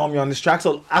not sell me on this track.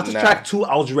 So after track 2,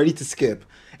 I was ready to skip.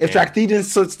 If track 3 didn't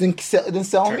sell me,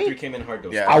 track 3 came in hard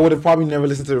though. I would have probably never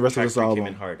listened to the rest of this album. Came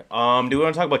in hard. Do we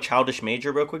want to talk about Childish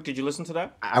Major real quick? Did you listen to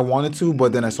that? I wanted to,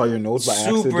 but then I saw your notes by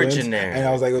accident. Super generic, and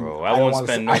I was like, bro, I won't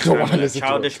spend no time on that.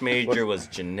 Childish to Major was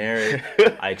generic.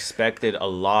 I expected a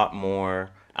lot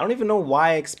more. I don't even know why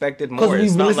I expected more. Because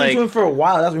we've been listening to him for a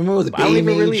while. That's remember it was I don't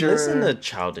even really listen to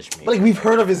Childish Major. But like, we've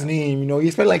heard of his name, you know. You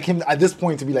expect like him at this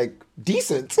point to be like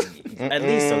decent, at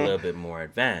least a little bit more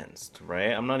advanced,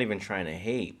 right? I'm not even trying to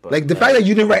hate, but like the fact that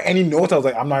you didn't write any notes, I was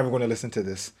like, I'm not even going to listen to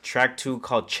this. Track 2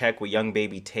 called Check with Young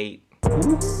Baby Tate. I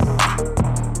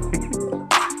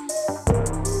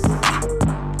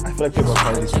feel like people are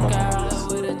probably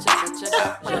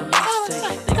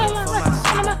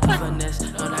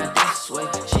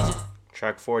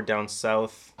Track 4 Down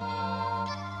South.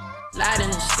 Light in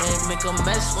the stage, make a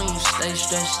mess when you stay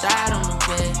stretched out on the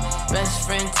bed. Best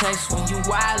friend text when you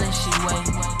wild and she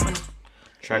wait.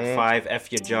 Track 5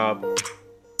 F Your Job. On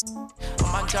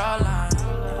my jawline,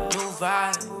 new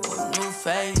vibe, new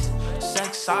face,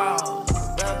 sex all,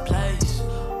 the place,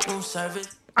 new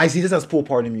service. I see this as pool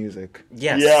party music.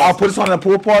 Yes. Yeah. I'll put this on a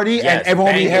pool party and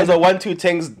everyone will has a 1-2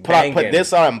 things. Put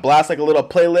this on and blast like a little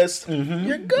playlist. Mm-hmm.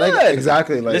 You're good. Like,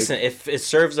 exactly. Like, listen, if it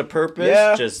serves a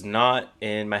purpose, just not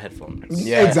in my headphones.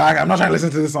 Yeah. Exactly. I'm not trying to listen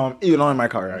to this song even on in my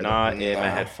car. Right not in my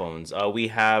headphones. We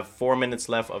have 4 minutes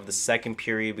left of the second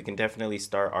period. We can definitely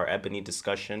start our Ebony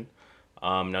discussion.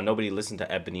 Now nobody listened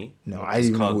to Ebony. No, I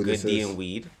didn't know who Good this D is. and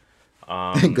Weed.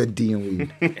 Good D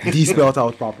and Weed. D spelled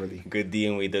out properly. Good D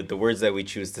and Weed. The words that we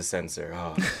choose to censor.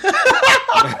 Oh.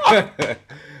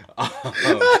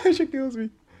 She kills me.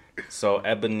 So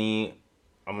Ebony,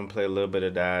 I'm gonna play a little bit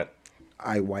of that.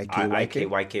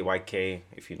 YK.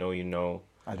 If you know, you know.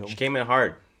 I don't. She came in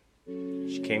hard.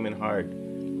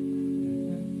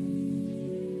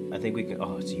 I think we can.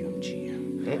 Oh, it's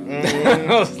UMG.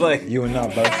 I was like, you and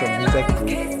not about some music.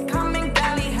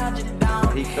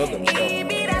 He killed himself.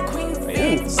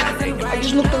 I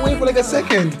just looked away for like a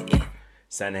second.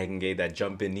 Sanhagen gave that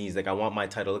jumping knees. Like, I want my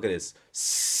title. Look at this.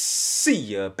 See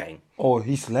ya, bang. Oh,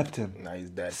 he slept him. Now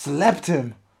he's dead. Slept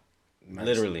him.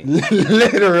 Literally.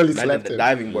 Literally slept the him.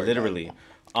 diving board. Literally.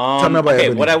 Tell me about okay,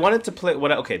 Ebony. what I wanted to play.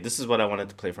 Okay, this is what I wanted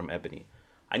to play from Ebony.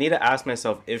 I need to ask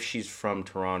myself if she's from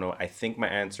Toronto. I think my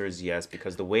answer is yes,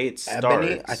 because the way it starts.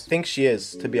 Ebony, I think she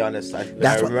is, to be honest. I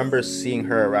remember seeing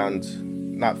her around,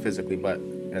 not physically, but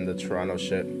in the Toronto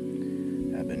shit.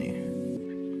 Ebony.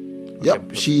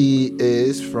 Yep, she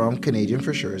is from Canadian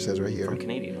for sure, it says right here. From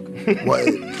Canadian, okay. What?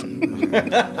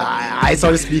 I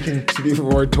started speaking to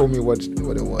before it told me what it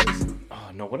was.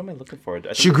 Oh, no, what am I looking for?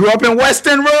 She grew up in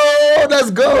Weston Road.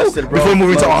 Let's go. Before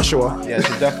moving to Oshawa. Yeah,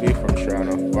 she's definitely from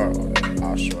Toronto. Or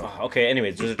Oshawa. Okay,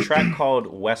 anyways, there's a track called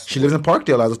Westwood. She lives in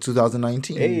Parkdale as of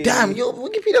 2019. Hey. Damn, yo,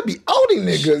 Wikipedia be outing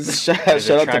niggas. There's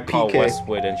Shout a out track to called PK.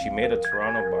 Westwood, and she made a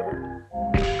Toronto bar.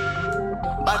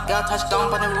 Bad girl touch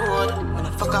down on the road. When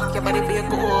I fuck off your body for your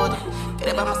good. Get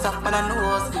it by myself on the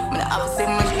nose. When I have so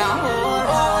much now.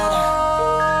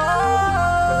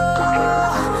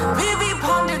 VV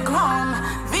pound the ground.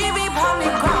 VV pound the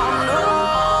ground.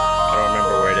 I don't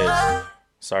remember where it is.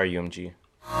 Sorry, UMG.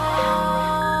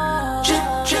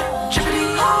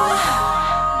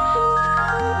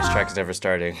 This track's never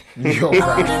starting. Yo,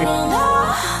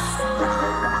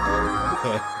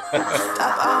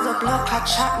 Stop all the blood clot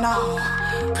chat now.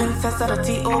 Princess of the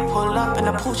T.O. pull up in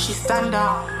the Poochie stand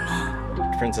down.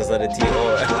 Princess of the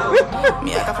T.O.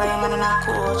 Me, I can play man and I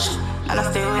coach. And I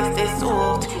stay always stay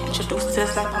soaked. Introduced to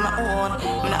this life on my own.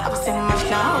 Me not have seen much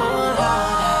now.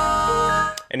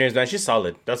 Anyways, man, she's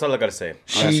solid. That's all I gotta say.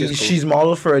 She's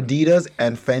modeled for Adidas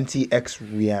and Fenty x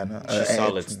Rihanna. She's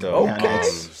solid still. Okay.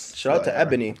 Shout out to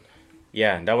Ebony.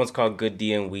 Yeah, that one's called Good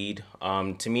D and Weed.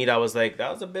 To me, that was a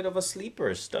bit of a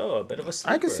sleeper still. A bit of a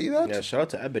sleeper. I can see that. Yeah, shout out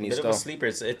to Ebony Bit still. of a sleeper.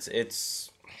 It's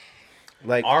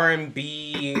like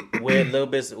R&B with a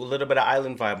little bit of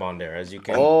island vibe on there, as you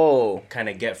can kind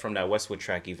of get from that Westwood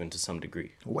track even to some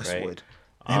degree. Westwood.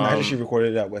 Right? Imagine she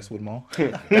recorded it at Westwood Mall.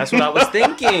 That's what I was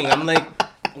thinking. I'm like,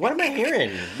 what am I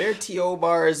hearing? There are T.O.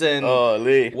 bars and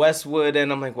Westwood,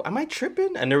 and I'm like, am I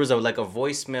tripping? And there was a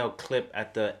voicemail clip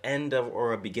at the end of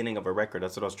or a beginning of a record.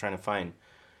 That's what I was trying to find.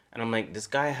 And I'm like, this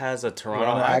guy has a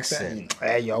Toronto accent.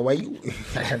 Hey, yo, why you?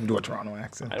 I can't do a Toronto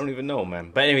accent. I don't even know,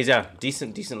 man. But anyways, yeah,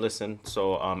 decent listen.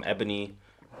 So, Ebony,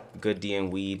 Good D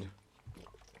and Weed.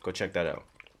 Go check that out.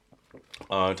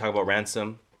 Talk about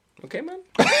Ransom. Okay, man.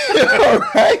 All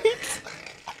right.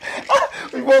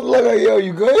 We both look like, yo,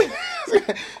 you good?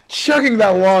 chugging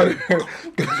that water.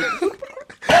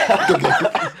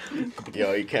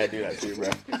 Yo, you can't do that to me, bro.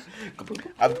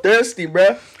 I'm thirsty,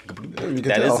 bro.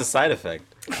 That is a side effect.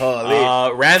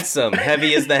 Holy. Ransom,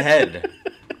 heavy is the head.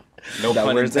 No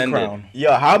pun intended.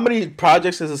 Yo, how many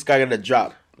projects is this guy gonna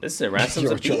drop? Listen,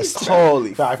 Ransom's a beast.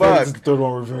 Holy fuck. It's the third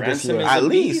one reviewed this Ransom year. is At a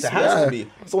least beast, it has bro. to be.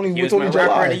 It's only, He it's was my only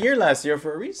rapper July. of the year last year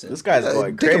for a reason. This guy's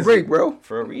going Take crazy. a break, bro.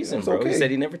 For a reason, It's bro. okay. He said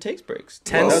he never takes breaks.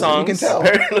 10 Well, songs. You can tell.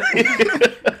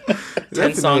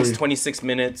 10 songs, 26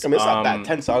 minutes. I mean, it's not bad.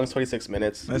 10 songs, 26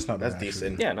 minutes. That's not That's bad,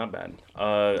 decent. Yeah, not bad.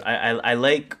 I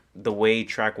like the way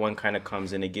track 1 kind of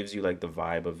comes in. It gives you like the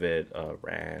vibe of it.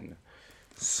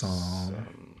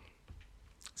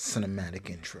 Cinematic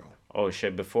intro. Oh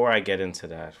shit! Before I get into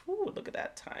that, ooh, look at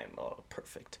that time. Oh,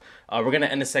 perfect. We're gonna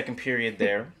end the second period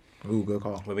there. Ooh, good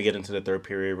call. When we get into the third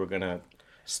period, we're gonna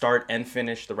start and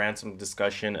finish the Ransom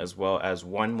discussion as well as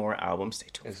one more album. Stay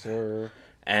tuned. Yes, sir.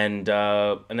 And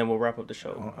then we'll wrap up the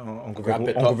show.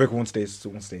 Uncle Vic won't stay.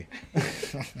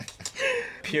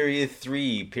 Period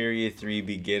three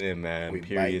beginning, man.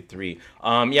 Period 3.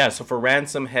 Yeah, so for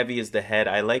Ransom, heavy is the head.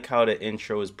 I like how the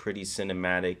intro is pretty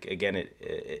cinematic. Again,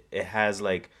 it has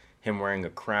like him wearing a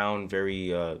crown, very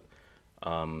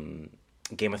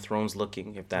Game of Thrones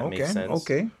looking, if that makes sense.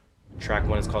 Okay. Track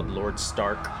 1 is called Lord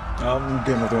Stark.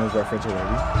 Game of Thrones reference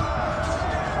already.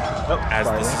 As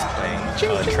this is playing.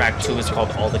 Track 2 is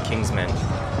called All the King's Men.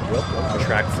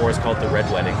 Track 4 is called The Red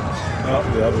Wedding.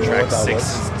 Track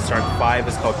 6, Track 5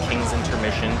 is called King's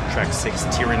Intermission. Track 6,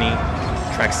 Tyranny.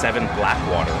 Track 7,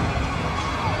 Blackwater.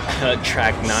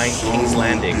 Track 9, King's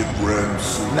Landing.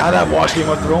 Now that I've watched Game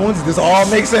of Thrones, this all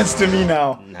makes sense to me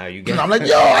now. Now you get. I'm like,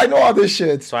 yo, I know all this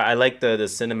shit. So I like the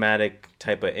cinematic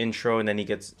type of intro, and then he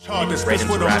gets right into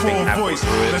with a rapping poor halfway voice.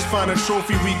 through it. Let's find a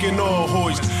trophy we can all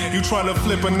hoist. You try to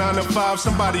flip a 9 to 5,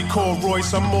 somebody call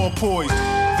Royce. I'm more poised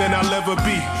than I'll ever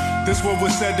be. This what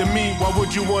was said to me. Why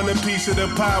would you want a piece of the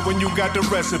pie when you got the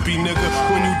recipe,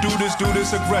 nigga? When you do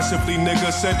this aggressively,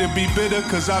 nigga. Said to be bitter,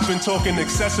 cause I've been talking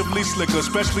excessively slicker,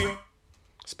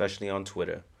 especially on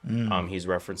Twitter. He's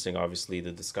referencing obviously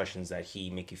the discussions that he,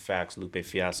 Mickey Fax, Lupe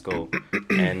Fiasco,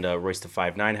 and Royce the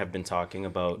 5'9" have been talking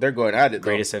about. They're going at it.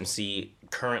 Greatest MC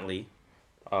currently,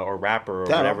 or rapper or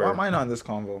Damn, whatever. why am I not in this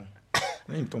convo?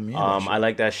 I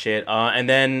like that shit. And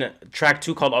then track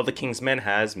 2 called All the King's Men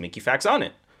has Mickey Fax on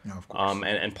it. Yeah, of course.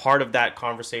 And part of that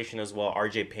conversation as well,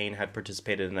 RJ Payne had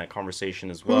participated in that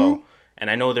conversation as well. And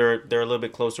I know they're a little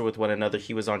bit closer with one another.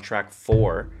 He was on track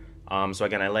 4. So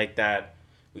again, I like that.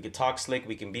 We can talk slick,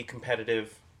 we can be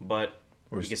competitive, but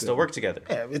we can still work together.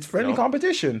 Yeah, it's friendly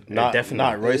competition. Definitely.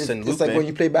 Not Royce and Lupe. It's like when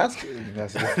you play basketball.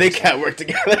 They can't work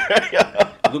together.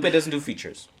 Lupe doesn't do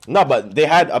features. No, but they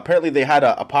had a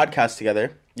podcast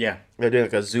together. Yeah. They're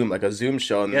doing like a Zoom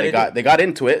show, and Yeah, they got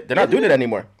into it. They're not doing it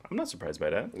anymore. I'm not surprised by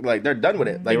that. Like they're done with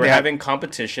it. Like they were having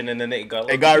competition, and then they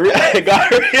got.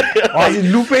 Honestly,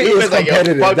 Lupe is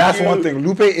competitive. Like, that's one thing.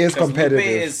 Lupe is competitive. Lupe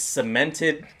is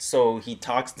cemented, so he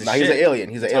talks the shit. He's an alien.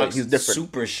 He's different.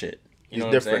 Super shit. He's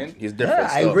different. He's different.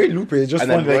 Yeah, I rate Lupe. It's just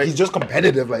fun. Like, he's just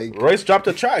competitive. Like Royce dropped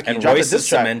a track, and Royce is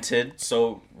cemented,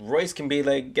 so Royce can be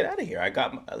like, "Get out of here!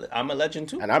 I'm a legend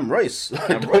too, and I'm Royce.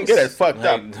 Don't get it fucked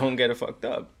up. Don't get it fucked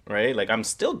up, right? Like I'm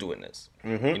still doing this.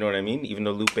 You know what I mean? Even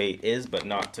though Lupe is, but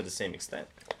not to the same extent,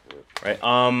 right?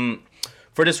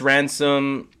 For this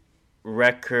Ransom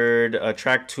record,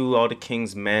 track 2, All the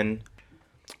King's Men.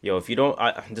 Yo, if you don't,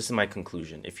 this is my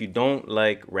conclusion. If you don't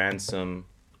like Ransom,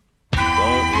 you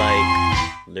don't like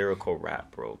lyrical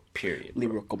rap, bro. Period. Bro.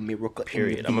 Lyrical miracle.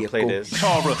 Period. I'm gonna play this.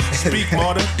 Tara, speak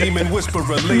martyr, demon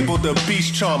whisperer, labeled a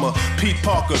beast charmer. Pete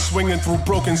Parker, swinging through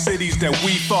broken cities that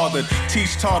we fathered.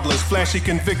 Teach toddlers, flashy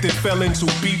convicted felons who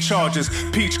beat charges.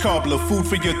 Peach cobbler, food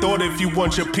for your thought if you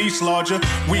want your piece larger.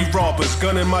 We robbers,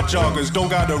 gunning my joggers, don't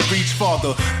gotta reach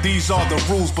farther. These are the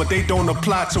rules, but they don't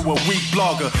apply to a weak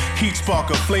blogger. Heat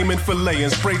sparker, flaming fillet,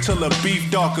 and spray till the beef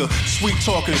darker. Sweet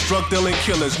talkers, drug dealing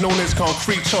killers, known as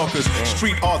concrete talkers.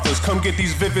 Street authors, come get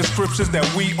these vivid scriptures that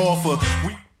we offer.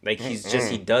 Like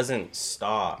he doesn't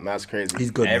stop. That's crazy.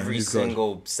 He's good. Every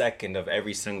single second of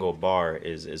every single bar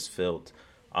is filled.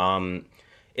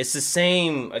 It's the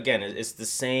same. Again, it's the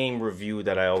same review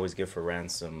that I always give for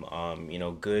Ransom.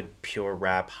 Good pure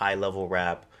rap, high level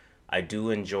rap. I do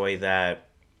enjoy that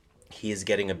he is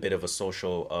getting a bit of a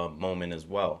social moment as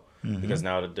well, because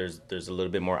now that there's a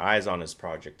little bit more eyes on his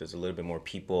project. There's a little bit more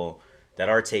people that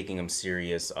are taking him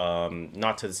serious,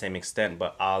 not to the same extent,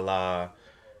 but a la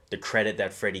the credit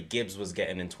that Freddie Gibbs was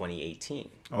getting in 2018.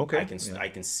 Okay. I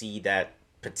can see that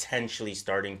potentially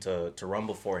starting to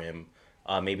rumble for him,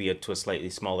 maybe to a slightly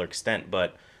smaller extent,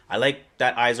 but I like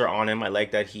that eyes are on him. I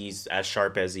like that he's as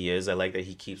sharp as he is. I like that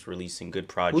he keeps releasing good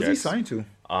projects. Who's he signed to?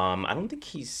 I don't think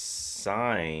he's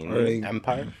signed.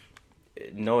 Empire?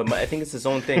 No, I think it's his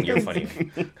own thing. You're funny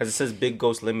because it says Big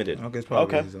Ghost Limited. Okay, it's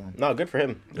probably his own. No, good for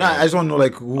him. Nah, I just want to know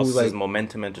like who Also like says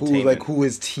Momentum Entertainment. who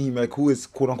his team, like who his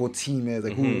quote unquote team is,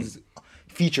 like who his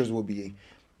features will be.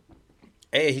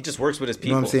 Hey, he just works with his people.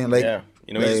 You know what I'm saying? Like,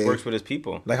 he just works with his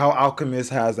people. Like how Alchemist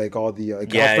has like all the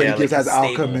like Yeah, how Freddie yeah, Gibbs like has a stable,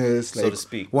 Alchemist, so like to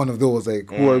speak. one of those.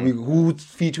 Like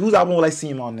whose album will I see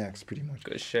him on next? Pretty much.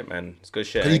 Good shit, man. It's good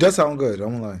shit. 'Cause he does sound good. I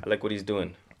won't lie. I like what he's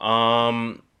doing.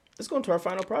 Let's go into our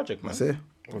final project, man. That's it.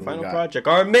 Our final project.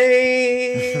 Our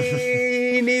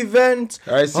main event.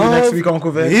 All right, see you next week, Uncle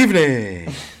Vic.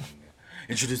 Evening.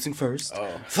 Introducing first,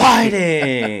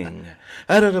 fighting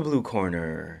out of the blue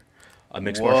corner, a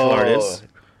mixed martial artist,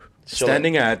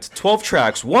 standing at 12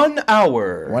 tracks, 1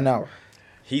 hour. 1 hour.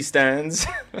 He stands.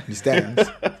 He stands.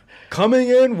 Coming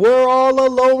in, we're all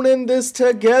alone in this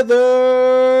together.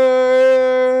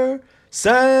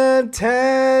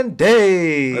 Santan.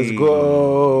 Let's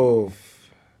go.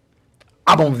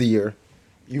 Album of the year.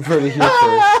 You've heard it here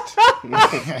first.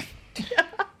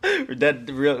 That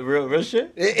real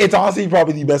shit? It's honestly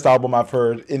probably the best album I've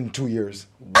heard in 2 years.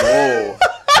 Whoa.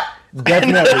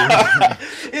 Definitely.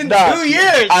 In 2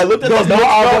 years. I looked at the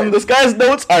album. This guy's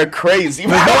notes are crazy.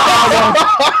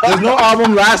 There's no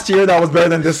album last year that was better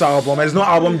than this album. And there's no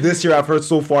album this year I've heard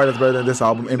so far that's better than this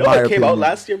album, in my opinion. Came out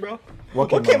last year, bro? What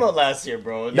came out last year,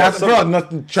 bro? That's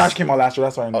nothing. Trash came out last year.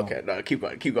 That's what I know. Okay, no, keep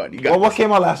going. You got what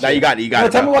came out last year? No, you got it. No,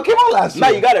 tell me what came out last year.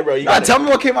 No, you got it, bro. You got it. Tell me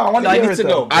what came out. I need to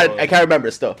know. I can't remember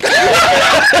still.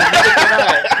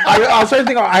 I was trying to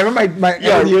think. I remember my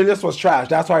year list was trash.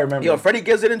 That's why I remember. Yo, Freddie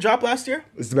Gibbs didn't drop last year?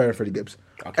 It's better than Freddie Gibbs.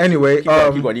 Okay. Anyway, keep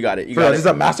going. You got it. This is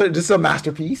a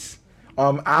masterpiece.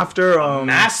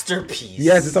 Masterpiece.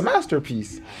 Yes, it's a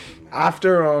masterpiece.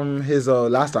 After his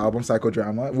last album,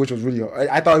 Psychodrama, which was really,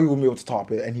 I thought he would be able to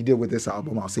top it, and he did with this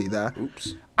album. I'll say that.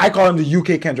 Oops. I call him the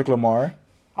UK Kendrick Lamar.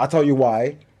 I'll tell you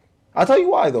why.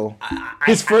 Though.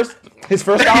 His first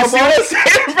album.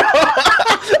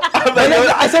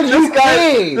 I said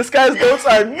UK. This guy's notes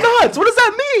are nuts. What does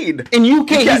that mean? In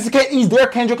UK, he's their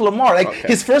Kendrick Lamar. Like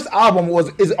his first album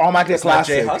is automatically a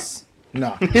classic.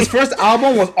 No, his first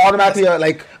album was automatically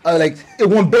like it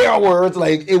won Bear Awards.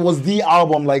 Like it was the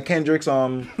album, like Kendrick's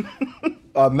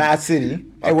Mad City,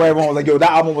 and where everyone was like, "Yo,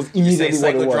 that album was immediately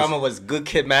what it was." Psychodrama was Good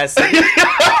Kid, Mad City.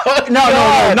 No,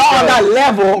 not on that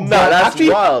level. No, that's actually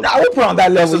wild. I would put on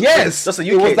that level. Yes, that's a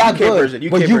UK, it was that UK good, version.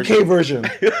 But UK version,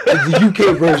 it's the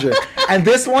UK version, and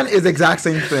this one is the exact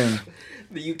same thing.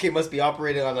 The UK must be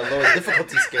operating on the lowest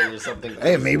difficulty scale or something.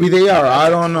 Hey, maybe they are. I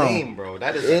don't know. Lame, bro.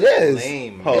 That is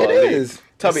lame. It is.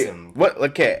 Tell me what?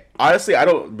 Okay, honestly, I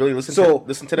don't really listen to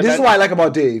the. This is what I like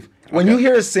about Dave. When you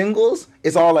hear his singles,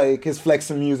 it's all like his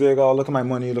flexing music. Oh, look at my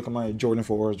money. Look at my Jordan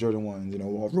 4s, Jordan 1s. You know,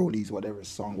 or Rollies, whatever his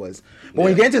song was. But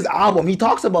when you get into his album, he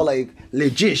talks about like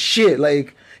legit shit.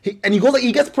 Like he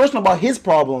gets personal about his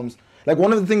problems. Like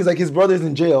one of the things, like his brother's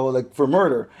in jail, like for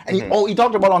murder, and he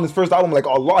talked about on his first album like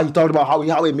a lot. He talked about how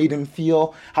it made him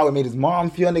feel, how it made his mom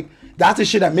feel. And, like that's the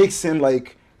shit that makes him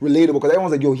like relatable, because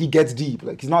everyone's like, yo, he gets deep.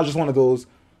 Like he's not just one of those,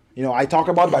 you know, I talk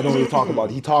about it, but I don't really talk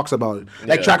about it. He talks about it.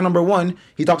 Like track number 1,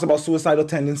 he talks about suicidal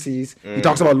tendencies. He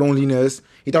talks about loneliness.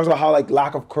 He talks about how like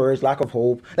lack of courage, lack of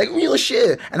hope, like real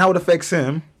shit, and how it affects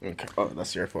him. Okay. Oh,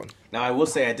 that's your phone. Now I will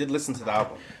say I did listen to the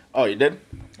album. Oh, you did?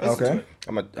 Okay.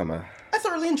 I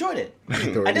thoroughly enjoyed it. I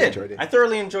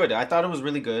thoroughly enjoyed it. I thought it was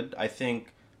really good. I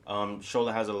think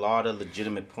Shola has a lot of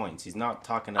legitimate points. He's not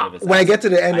talking out of his ass. When I get to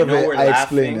the end of it, I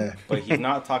explain it. But he's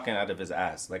not talking out of his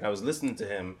ass. Like I was listening to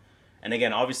him, and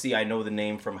again, obviously I know the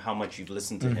name from how much you've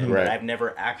listened to him, but I've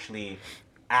never actually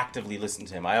actively listened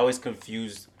to him. I always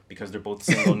confuse, because they're both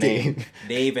single name,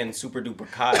 Dave and Super Duper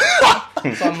Kyle.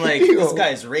 So I'm like, this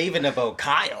guy's raving about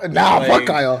Kyle. Nah, like, fuck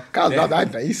Kyle. Kyle's not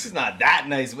that nice. He's not that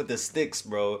nice with the sticks,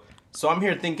 bro. So I'm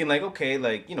here thinking like, okay,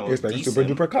 like, you know, it's decent. Super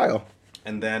Duper Kyle.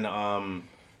 And then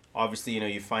obviously, you know,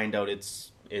 you find out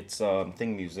it's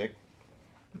thing music,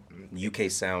 UK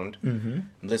sound.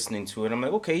 I'm listening to it. I'm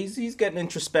like, okay, he's getting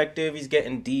introspective. He's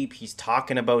getting deep. He's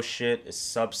talking about shit. It's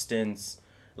substance.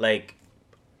 Like,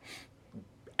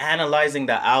 analyzing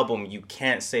the album, you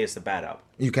can't say it's a bad album.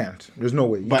 You can't. There's no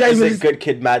way. But is it Good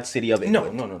Kid, Mad City of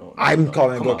England? No. I'm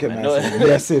calling it Good Kid, Mad City.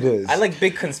 Yes, it is. I like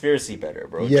Big Conspiracy better,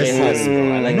 bro. Yes, J-Hus,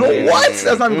 bro. I like what?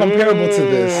 That's not even comparable to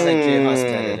this. I like J-Hus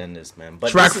better than this, man.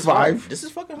 But track 5. This is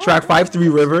fucking hard. Track 5, 3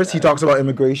 Rivers. He talks about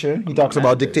immigration. He talks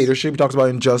about dictatorship. He talks about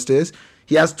injustice.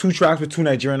 He has 2 tracks with 2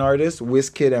 Nigerian artists,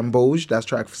 Wizkid and Boj. That's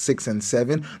track 6 and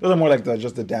 7. Those are more like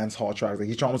just the dance hall tracks. Like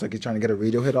he's almost like he's trying to get a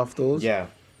radio hit off those. Yeah.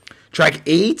 Track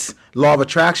 8, Law of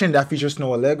Attraction, that features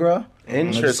Snow Allegra.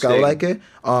 Interesting. I just gotta like it.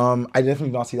 I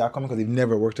definitely don't see that coming because they've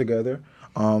never worked together.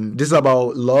 This is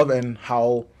about love and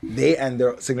how they and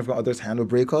their significant others handle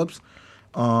breakups.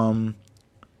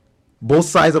 Both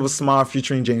Sides of a Smile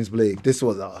featuring James Blake. This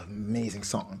was an amazing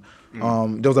song.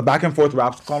 There was a back and forth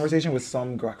rap conversation with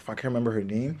some girl, I can't remember her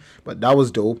name, but that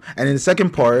was dope. And in the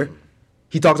second part,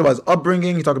 he talks about his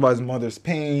upbringing. He talks about his mother's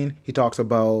pain. He talks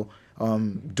about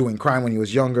doing crime when he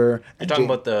was younger. You're talking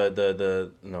about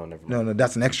the no, never mind. No,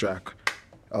 that's the next track.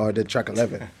 The track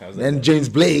 11. And James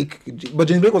Blake, but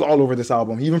James Blake was all over this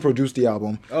album. He even produced the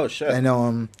album. Oh, shit.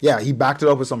 And he backed it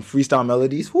up with some freestyle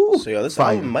melodies. Woo, so, this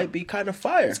album might be kind of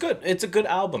fire. It's good. It's a good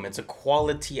album. It's a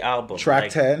quality album. Track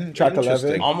 10, track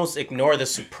 11. Almost ignore the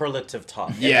superlative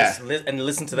talk. Yeah. And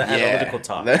listen to the analytical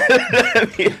talk.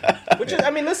 Which is,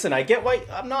 I mean, listen, I get why,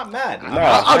 I'm not mad.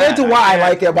 I'll get to why I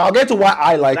like it, but I'll get to why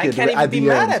I like it. I can't even be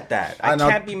mad at that. I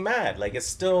can't be mad. Like, it's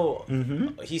still,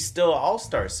 he's still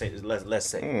all-star, let's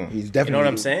say. He's definitely. You know what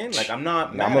I'm saying? Like, I'm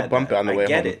not mad. I'm gonna bump it on the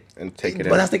way home and take it in.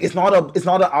 But that's like, it's not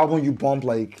an album you bump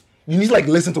like. You need to like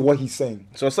listen to what he's saying.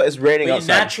 So it's raining but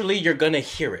outside. Naturally, you're gonna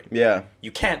hear it. Yeah.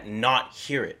 You can't not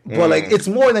hear it. But like, it's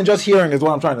more than just hearing, is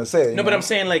what I'm trying to say. No, but I'm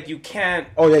saying like you can't.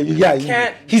 Oh yeah, You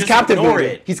can't. He's captivated. Ignore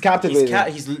it. He's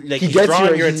captivated. He's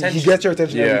drawing your attention. He gets your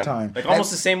attention every time. Like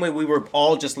almost the same way we were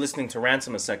all just listening to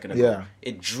Ransom a second ago. Yeah.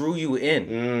 It drew you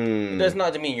in. It does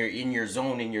not mean you're in your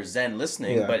zone, in your zen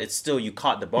listening, but it's still you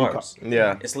caught the bars.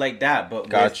 Yeah. It's like that, but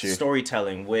with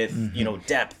storytelling, with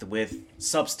depth, with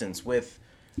substance, with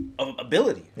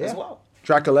ability as well.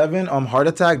 Track 11, Heart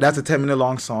Attack. That's a 10-minute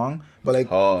long song, but like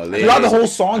throughout the whole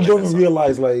song, you don't even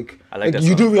realize like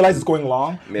you do realize it's going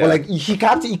long, but like he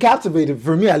captivated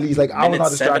for me at least. Like I was not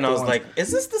distracted. I was like,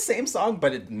 is this the same song?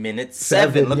 But at minute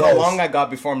 7, look how long I got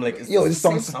before I'm like, is this the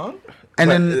same song? And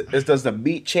then does the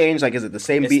beat change? Like, is it the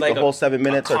same beat the whole 7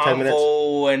 minutes or 10 minutes?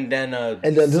 And then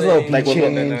there's a little beat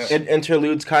change.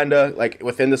 Interludes, kind of like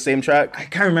within the same track. I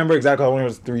can't remember exactly. I only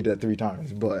was three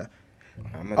times, but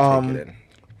I'm gonna take it in.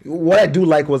 What I do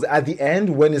like was at the end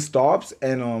when it stops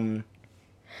and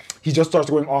he just starts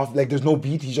going off like there's no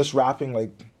beat. He's just rapping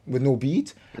like with no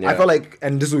beat. Yeah. I felt like,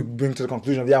 and this would bring to the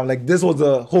conclusion of the album. Like this was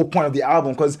the whole point of the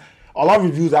album because a lot of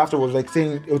reviews afterwards like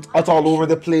saying it's all over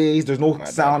the place. There's no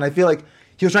sound. I feel like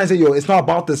he was trying to say, it's not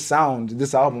about the sound.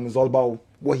 This album is all about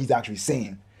what he's actually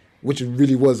saying, which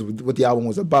really was what the album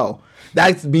was about.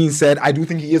 That being said, I do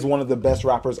think he is one of the best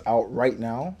rappers out right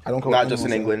now. I don't not just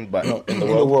in England, but in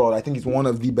the world. I think he's one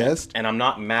of the best. And I'm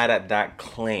not mad at that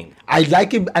claim. I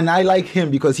like him, and I like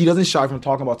him because he doesn't shy from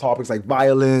talking about topics like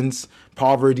violence,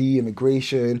 poverty,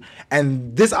 immigration.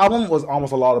 And this album was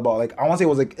almost a lot about, like, I want to say it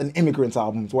was like an immigrant's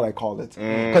album is what I call it.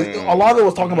 Because a lot of it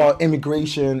was talking about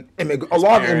immigration, his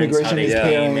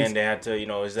parents, and they had to,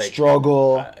 it's like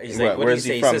struggle. He's like, what did he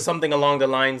say? He says something along the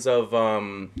lines of,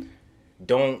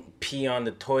 don't pee on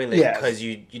the toilet because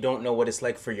you don't know what it's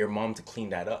like for your mom to clean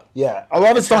that up. Yeah, a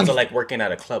lot of it's songs are like working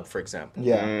at a club, for example.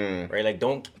 Yeah, right. Like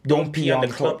don't pee on the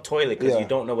club toilet because you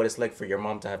don't know what it's like for your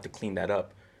mom to have to clean that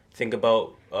up. Think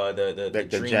about the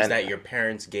dreams that your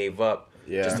parents gave up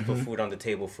just to put food on the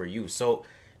table for you. So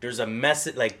there's a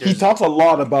message. Like he talks a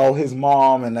lot about his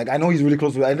mom, and like I know he's really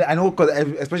close with. I know because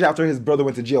especially after his brother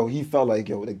went to jail, he felt like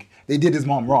like they did his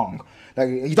mom wrong. Like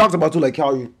he talks about too, like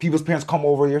how people's parents come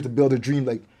over here to build a dream.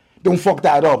 Like don't fuck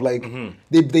that up. Like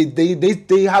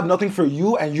they have nothing for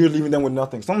you, and you're leaving them with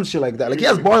nothing. Some shit like that. Like he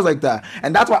has bars like that,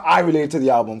 and that's why I relate to the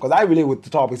album because I relate with the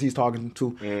topics he's talking to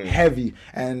heavy,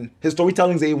 and his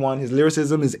storytelling's A1, his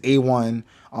lyricism is A1.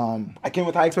 I came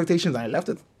with high expectations, and I left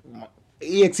it.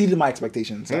 He exceeded my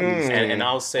expectations. And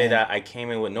I'll say that I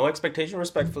came in with no expectation,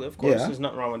 respectfully, of course. There's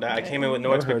nothing wrong with that. I came in with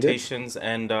no expectations,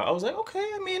 and I was like, okay,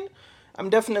 I mean, I'm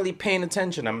definitely paying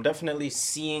attention. I'm definitely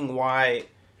seeing why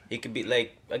it could be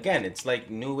like, again, it's like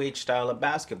new age style of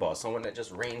basketball. Someone that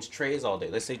just range trays all day.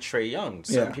 Let's say Trae Young.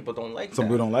 Certain people don't like that. Some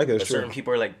people don't like it. But certain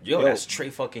people are like, yo, that's Trae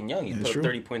fucking Young. He put up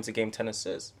 30 points a game, 10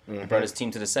 assists. He brought his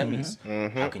team to the semis.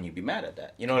 How can you be mad at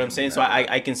that? You know what I'm saying? So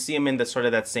I can see him in the sort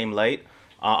of that same light.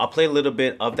 I'll play a little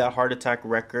bit of that Heart Attack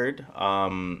record.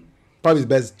 Probably his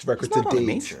best record to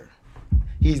date.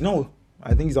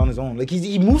 I think he's on his own. Like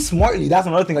he moves smartly. That's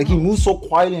another thing. Like he moves so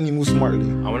quietly and he moves smartly.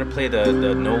 I want to play the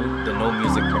no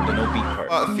music part, the no beat part.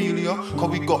 Ophelia, cause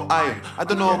we got iron. I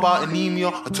don't know about anemia.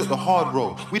 I took the hard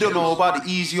road. We don't know about the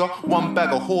easier. One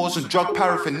bag of whores and drug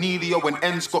paraphernalia. When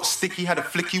ends got sticky, had a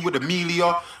flicky with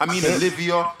Amelia. I mean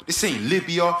Olivia. This ain't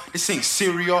Libya. This ain't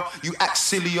Syria. You act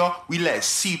sillier. We let it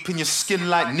seep in your skin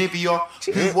like Nivea.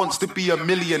 Who wants to be a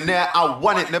millionaire? I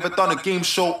won it. Never done a game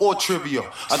show or trivia.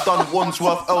 I done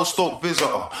Wandsworth, Elstoke,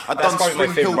 visitor. I That's done probably my Spring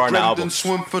favorite Hill, bar in the Brendan, album.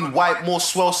 Swinfen, Whitemore,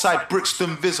 Swellside,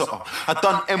 Brixton, visitor. I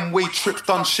done M-Way trips,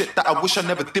 done shit that I wish I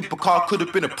never did because I could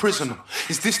have been a prisoner.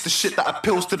 Is this the shit that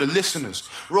appeals to the listeners?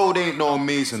 Road ain't no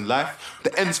amazing life.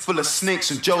 The end's full of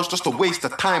snakes and jails, just a waste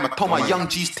of time. I told my young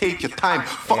G's take your time.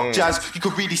 Fuck jazz, you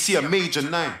could really see a major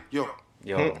 9. Yo.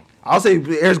 I'll say,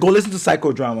 Ayers, go listen to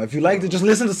Psychodrama. If you like to, just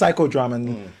listen to Psychodrama.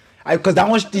 And because that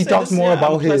one, he talks more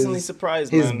about his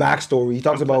backstory. He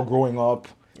talks about growing up.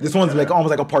 This one's like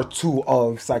almost like a part 2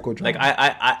 of Psychodrama. Like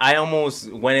I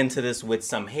almost went into this with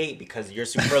some hate because your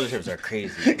superlatives are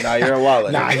crazy. Nah, you're a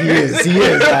wallet. Nah, he is.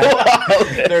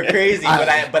 They're crazy.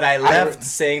 But I left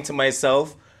saying to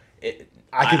myself,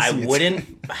 I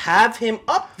wouldn't have him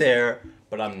up there.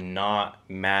 But I'm not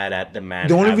mad at the man.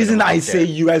 The only reason I say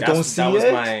you guys don't see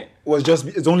it was just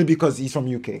it's only because he's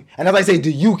from UK. And as I say,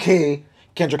 the UK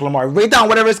Kendrick Lamar, rate down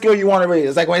whatever skill you want to rate.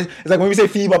 It's like when we say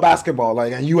FIBA basketball,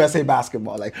 like and USA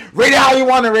basketball, like rate it how you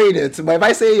want to rate it. But if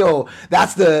I say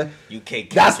that's the UK,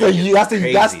 that's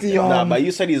the Nah, but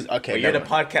you said he's okay. But you're the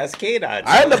podcast K-Dot.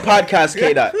 I'm the podcast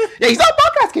K-Dot. Yeah, he's not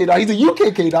podcast K-Dot. He's the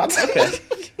UK K-Dot. Okay.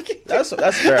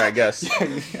 That's fair, I guess.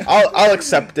 I'll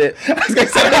accept it. I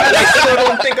still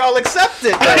don't think I'll accept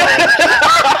it.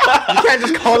 You can't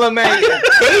just call him a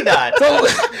K-Dot. So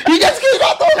he gets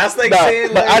K-Dot though. That's like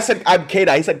saying. But I said I'm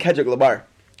K-Dot. He said Kendrick Lamar.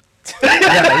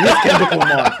 Yeah, he's Kendrick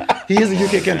Lamar. He is a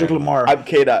UK Kendrick Lamar. I'm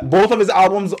K-Dot. Both of his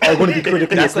albums are going to be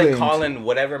critically That's acclaimed. like calling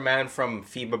whatever man from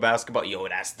FIBA basketball. Yo,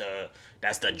 that's the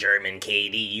German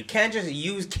KD. You can't just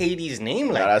use KD's name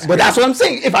like that. But that's what I'm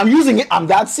saying. If I'm using it, I'm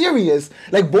that serious.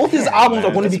 Like both his albums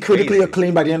are going to be critically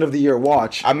acclaimed by the end of the year.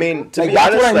 Watch. I mean, to like be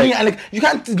that's honest, what I mean. And like you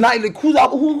can't deny like who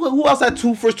else had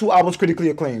first two albums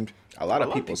critically acclaimed? A lot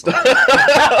of people still.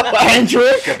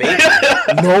 Kendrick.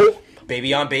 No.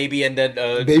 Baby on Baby and then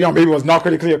Baby on Baby was not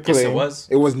critically acclaimed. Yes, it was.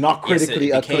 It was not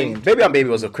critically acclaimed. Baby on Baby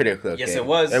was a critically acclaimed. Yes, it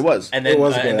was. It was. And then It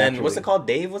was good, and then actually. what's it called?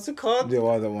 Dave? What's it called? The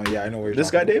other one, yeah, I know where you're This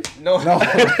guy, Dave? No.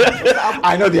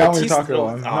 I know the album you're talking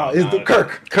about. No, it's the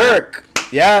Kirk.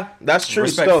 Yeah, that's true.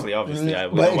 Respectfully, Still. obviously.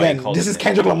 But again, this is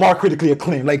Kendrick Lamar critically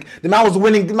acclaimed. Like the man was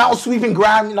winning, the man was sweeping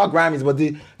not Grammys, but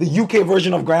the UK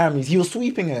version of Grammys. He was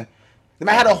sweeping it. The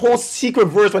man had a whole secret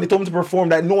verse when they told him to perform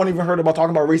that no one even heard about,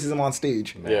 talking about racism on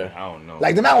stage. Man, yeah, I don't know.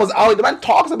 Like the man was out. The man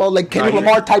talks about like Kendrick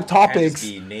Lamar type topics.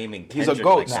 He's a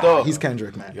goat. Nah, he's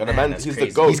Kendrick, man. You're the man. He's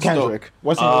the goat. He's Kendrick.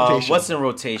 What's in rotation? What's in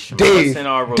rotation? Dave. What's in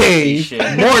our rotation?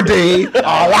 Dave. More Dave. A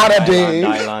lot of Dave.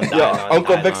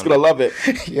 Uncle Vic's gonna love it.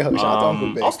 Yo, shout out to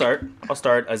Uncle Vic. I'll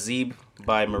start. Azib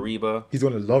by Mariba. He's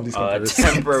gonna love these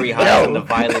comparisons. Temporary High in the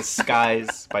Violet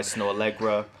Skies by Snow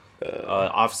Allegra.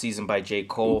 Off Season by J.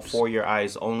 Cole. For Your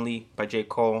Eyes Only by J.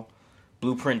 Cole.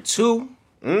 Blueprint 2.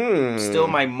 Still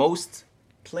my most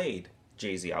played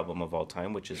Jay-Z album of all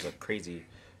time, which is a crazy,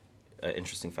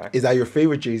 interesting fact. Is that your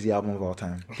favorite Jay-Z album of all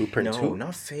time? Blueprint 2? No,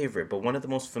 not favorite, but one of the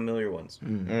most familiar ones.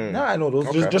 No, I know those.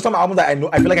 Okay. Just some albums that I know.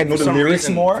 I feel like I know the lyrics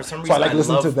more, so I like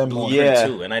listening to them more. Yeah,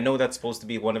 too, and I know that's supposed to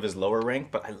be one of his lower rank,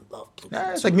 but I love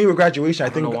Blueprint. It's like me with Graduation.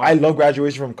 I think I love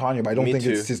Graduation from Kanye, but I don't think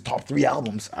it's his top 3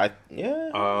 albums. I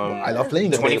love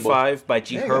playing 25 by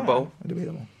G Herbo.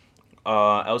 Debatable.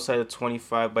 Outside of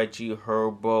 25 by G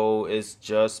Herbo is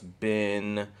just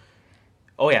been.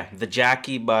 Oh yeah, The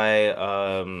Jackie by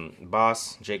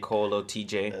Boss, J. Cole,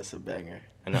 TJ. That's a banger.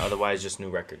 And otherwise just new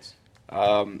records.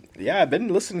 Yeah, I've been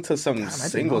listening to some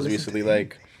singles recently,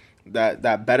 like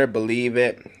that Better Believe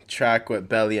It track with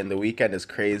Belly and The Weeknd is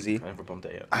crazy. I never bumped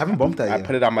that yet. I haven't bumped that yet. I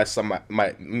put it on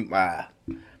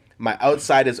my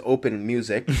Outside is Open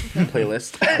music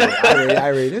playlist. I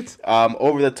rate it.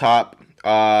 Over the Top,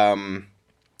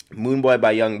 Moonboy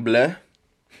by Young Bleu.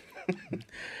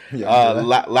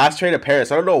 Last Train to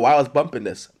Paris. I don't know why I was bumping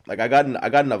this. Like I got in a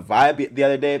vibe the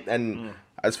other day, and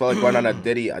I just felt like going on a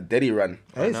Diddy run.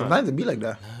 Hey, sometimes it be like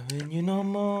that. Loving you no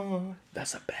more.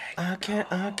 That's a bang. I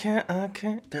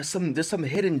can't. There's some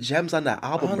hidden gems on that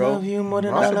album, I bro. love you more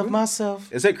than I love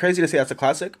myself. Is it crazy to say that's a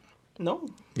classic? No.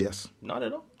 Yes. Not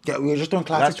at all. Yeah, we were just doing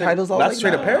classic titles all Last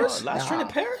Train to now. Paris? Last Train to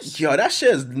Paris. Yo, that shit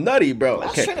is nutty, bro.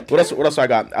 Last Okay, Train to what else I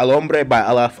got? El Hombre by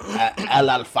El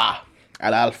Alfa.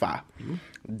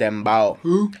 Dembao.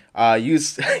 Who? You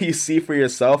see for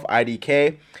yourself,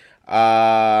 IDK.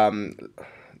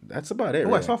 That's about it. Oh,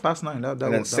 really. I saw Fast 9. And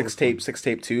then six tape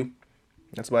 2.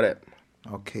 That's about it.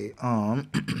 Okay.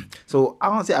 So I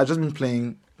want to say I've just been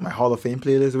playing my Hall of Fame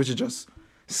playlist, which is just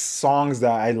songs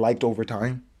that I liked over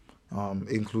time. It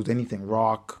includes anything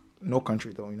rock, no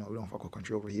country though. You know, we don't fuck with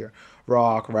country over here.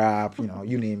 Rock, rap, you know,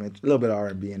 you name it. A little bit of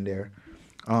R&B in there.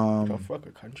 Don't fuck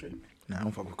with country. Nah, I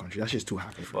don't fuck with country. That's just too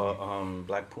happy for me.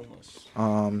 Black Pumas.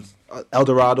 El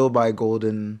Dorado by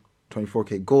Golden,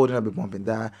 24K Golden. I've been bumping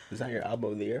that. Is that your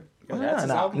album of the year? yo, that's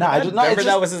his album.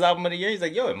 That was his album of the year. He's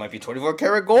like, yo, it might be 24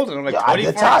 karat gold. And I'm like,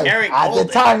 24 karat gold. At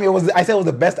the time, I said it was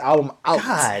the best album out.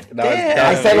 God damn.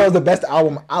 I said it was the best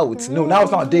album out. No, now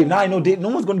it's not Dave. Now I know Dave. No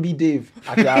one's going to beat Dave.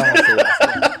 Actually, I don't want to say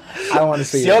that. I don't want to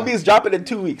say that. CLB's dropping in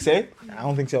 2 weeks, eh? I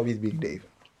don't think CLB's beating Dave.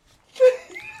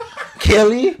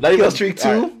 Kelly, Kill Streak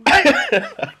 2.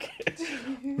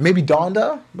 Maybe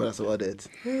Donda, but that's about it.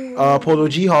 Polo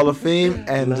G, Hall of Fame,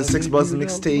 and the 6 Buzz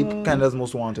mixtape, Canada's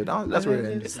Most Wanted. That's where it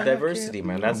ends. It's diversity,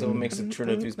 man. That's what makes the True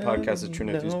North Views podcast a True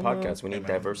North Views podcast. We need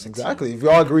diversity. Exactly. If we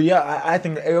all agree, I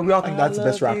think we all think that's the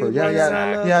best rapper.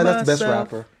 Yeah, that's the best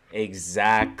rapper.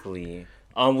 Exactly.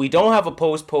 We don't have a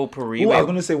post-potpourri. I was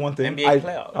going to say one thing. NBA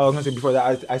playoffs. I was going to say before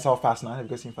that, I saw Fast 9. Have you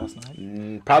guys seen Fast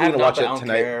 9? Probably going to watch it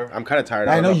tonight. I'm kind of tired.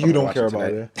 I know you don't care about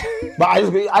it. But I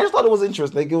just thought it was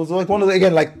interesting. Like, it was like one of the,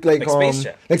 again, like Space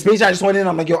Jam. Like Space Jam, I just went in,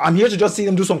 I'm like, yo, I'm here to just see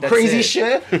them do some crazy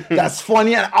shit that's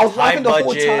funny. And I was laughing the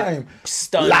whole time.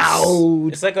 Stunts. Loud.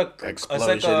 It's like a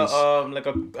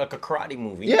karate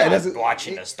movie. Yeah, that's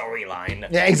watching the storyline.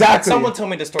 Yeah, exactly. Someone told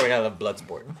me the storyline of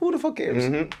Bloodsport. Who the fuck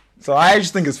cares? So I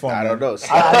just think it's fun. I don't know.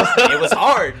 It was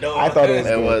hard, though. I thought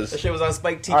it was. That shit was on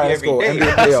Spike TV right, every day.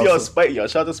 Yo,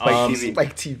 shout out to Spike TV.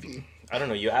 Spike TV. I don't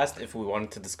know. You asked if we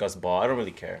wanted to discuss ball. I don't really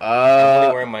care. I'm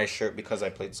only wearing my shirt because I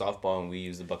played softball and we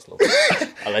used the Bucks logo.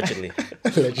 Allegedly.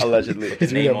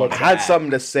 I had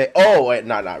something to say. Oh, wait.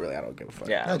 No, not really. I don't give a fuck.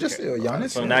 Yeah. Just Giannis.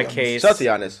 So in that case. Shout out to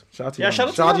Giannis. Shout out to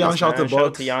Giannis. Shout out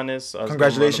to Giannis.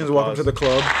 Congratulations. Welcome to the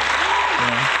club.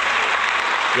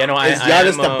 Yeah, no, is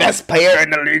Giannis the best player in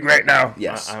the league right now?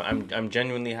 Yes. I'm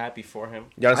genuinely happy for him.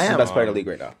 Giannis is the best player in the league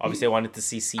right now. Obviously, I wanted to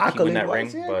see CP win that ring,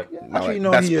 but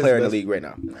best player in the league right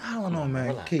now. I don't know,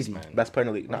 man. KD. Best player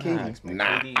in the league.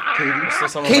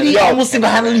 KD almost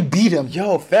single-handedly beat him.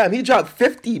 Yo, fam, he dropped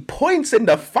 50 points in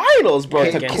the finals,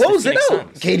 bro, to close it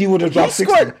out. KD would have dropped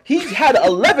 60. He had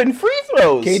 11 free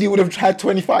throws. KD would have had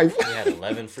 25. He had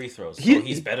 11 free throws. So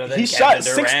he's better than Kevin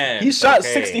Durant. He shot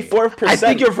 64%. I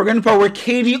think you're forgetting about where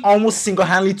KD almost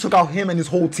single-handedly took out him and his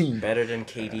whole team. Better than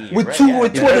KD. With two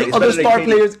of the other star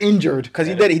players injured. Because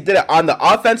he did it on the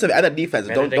offensive and the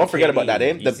defensive. Don't forget about that,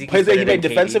 eh? The plays that he made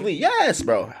defensively, yes,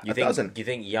 bro. You think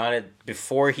Giannis,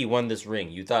 before he won this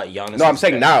ring, you thought Giannis No,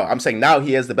 I'm saying now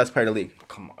he is the best player in the league.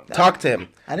 Come on. Talk to him.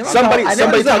 Somebody talk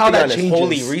to Giannis.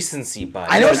 Holy recency bias.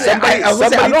 I know somebody talk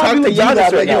to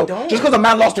Giannis right now. Just because a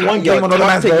man lost one game, another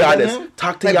man's better than him.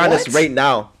 Talk to Giannis right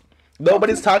now.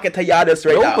 Nobody's talking to Giannis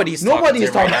right now. Nobody's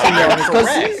talking to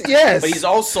Giannis. Yes. But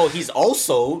he's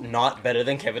also not better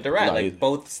than Kevin Durant. Like,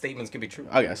 both statements could be true.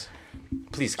 I guess.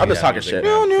 Please. I'm just talking shit.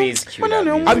 Please cue that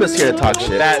music. I'm just here to talk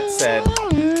shit. That said,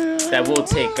 that will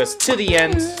take us to the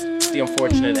end. The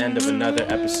unfortunate end of another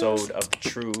episode of the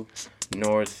True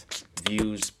North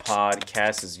Views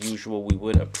podcast. As usual, we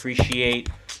would appreciate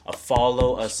a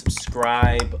follow, a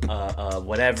subscribe,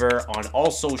 whatever on all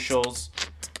socials.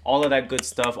 All of that good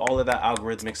stuff, all of that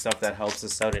algorithmic stuff that helps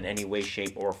us out in any way,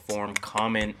 shape, or form.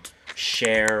 Comment,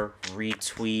 share,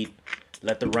 retweet,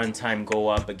 let the runtime go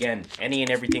up. Again, any and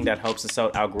everything that helps us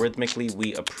out algorithmically,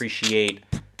 we appreciate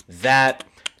that.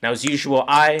 Now, as usual,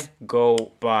 I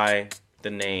go by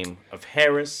the name of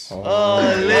Harris.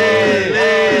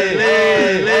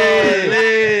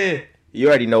 You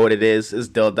already know what it is. It's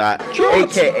Dill Dot,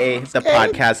 a.k.a. the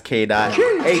podcast K Dot,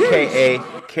 a.k.a.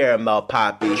 Caramel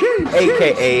Poppy,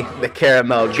 a.k.a. the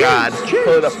Caramel God.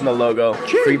 Pull it up from the logo.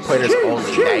 3-pointers only.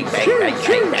 Bang, bang, bang,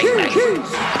 bang, bang, bang.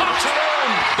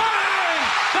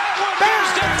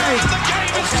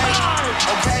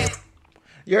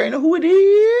 You already know who it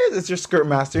is. It's your skirt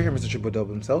master here, Mr. Triple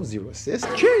Double himself. 0 assists.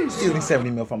 Stealing 70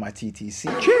 mil from my TTC.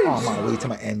 On my way to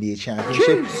my NBA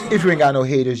championship. If you ain't got no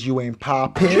haters, you ain't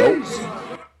popping.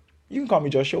 You can call me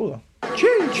Josh Shola.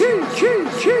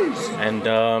 And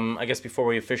I guess before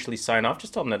we officially sign off,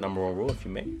 just tell them that number one rule, if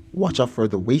you may. Watch out for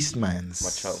the wastemans.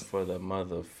 Watch out for the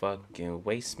motherfucking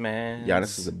wastemans.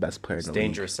 Giannis is the best player in the league. It's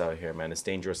dangerous out here, man. It's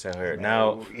dangerous out here.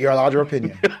 Now, you're allowed your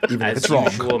opinion, even if it's wrong.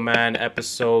 As usual, man,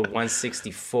 episode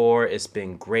 164. It's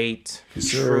been great.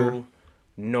 True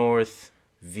North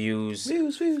Views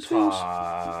podcast.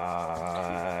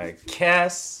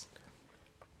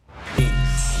 Peace.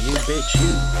 You bitch,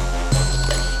 you.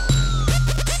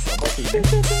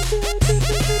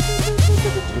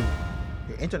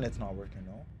 Your internet's not working,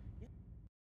 no?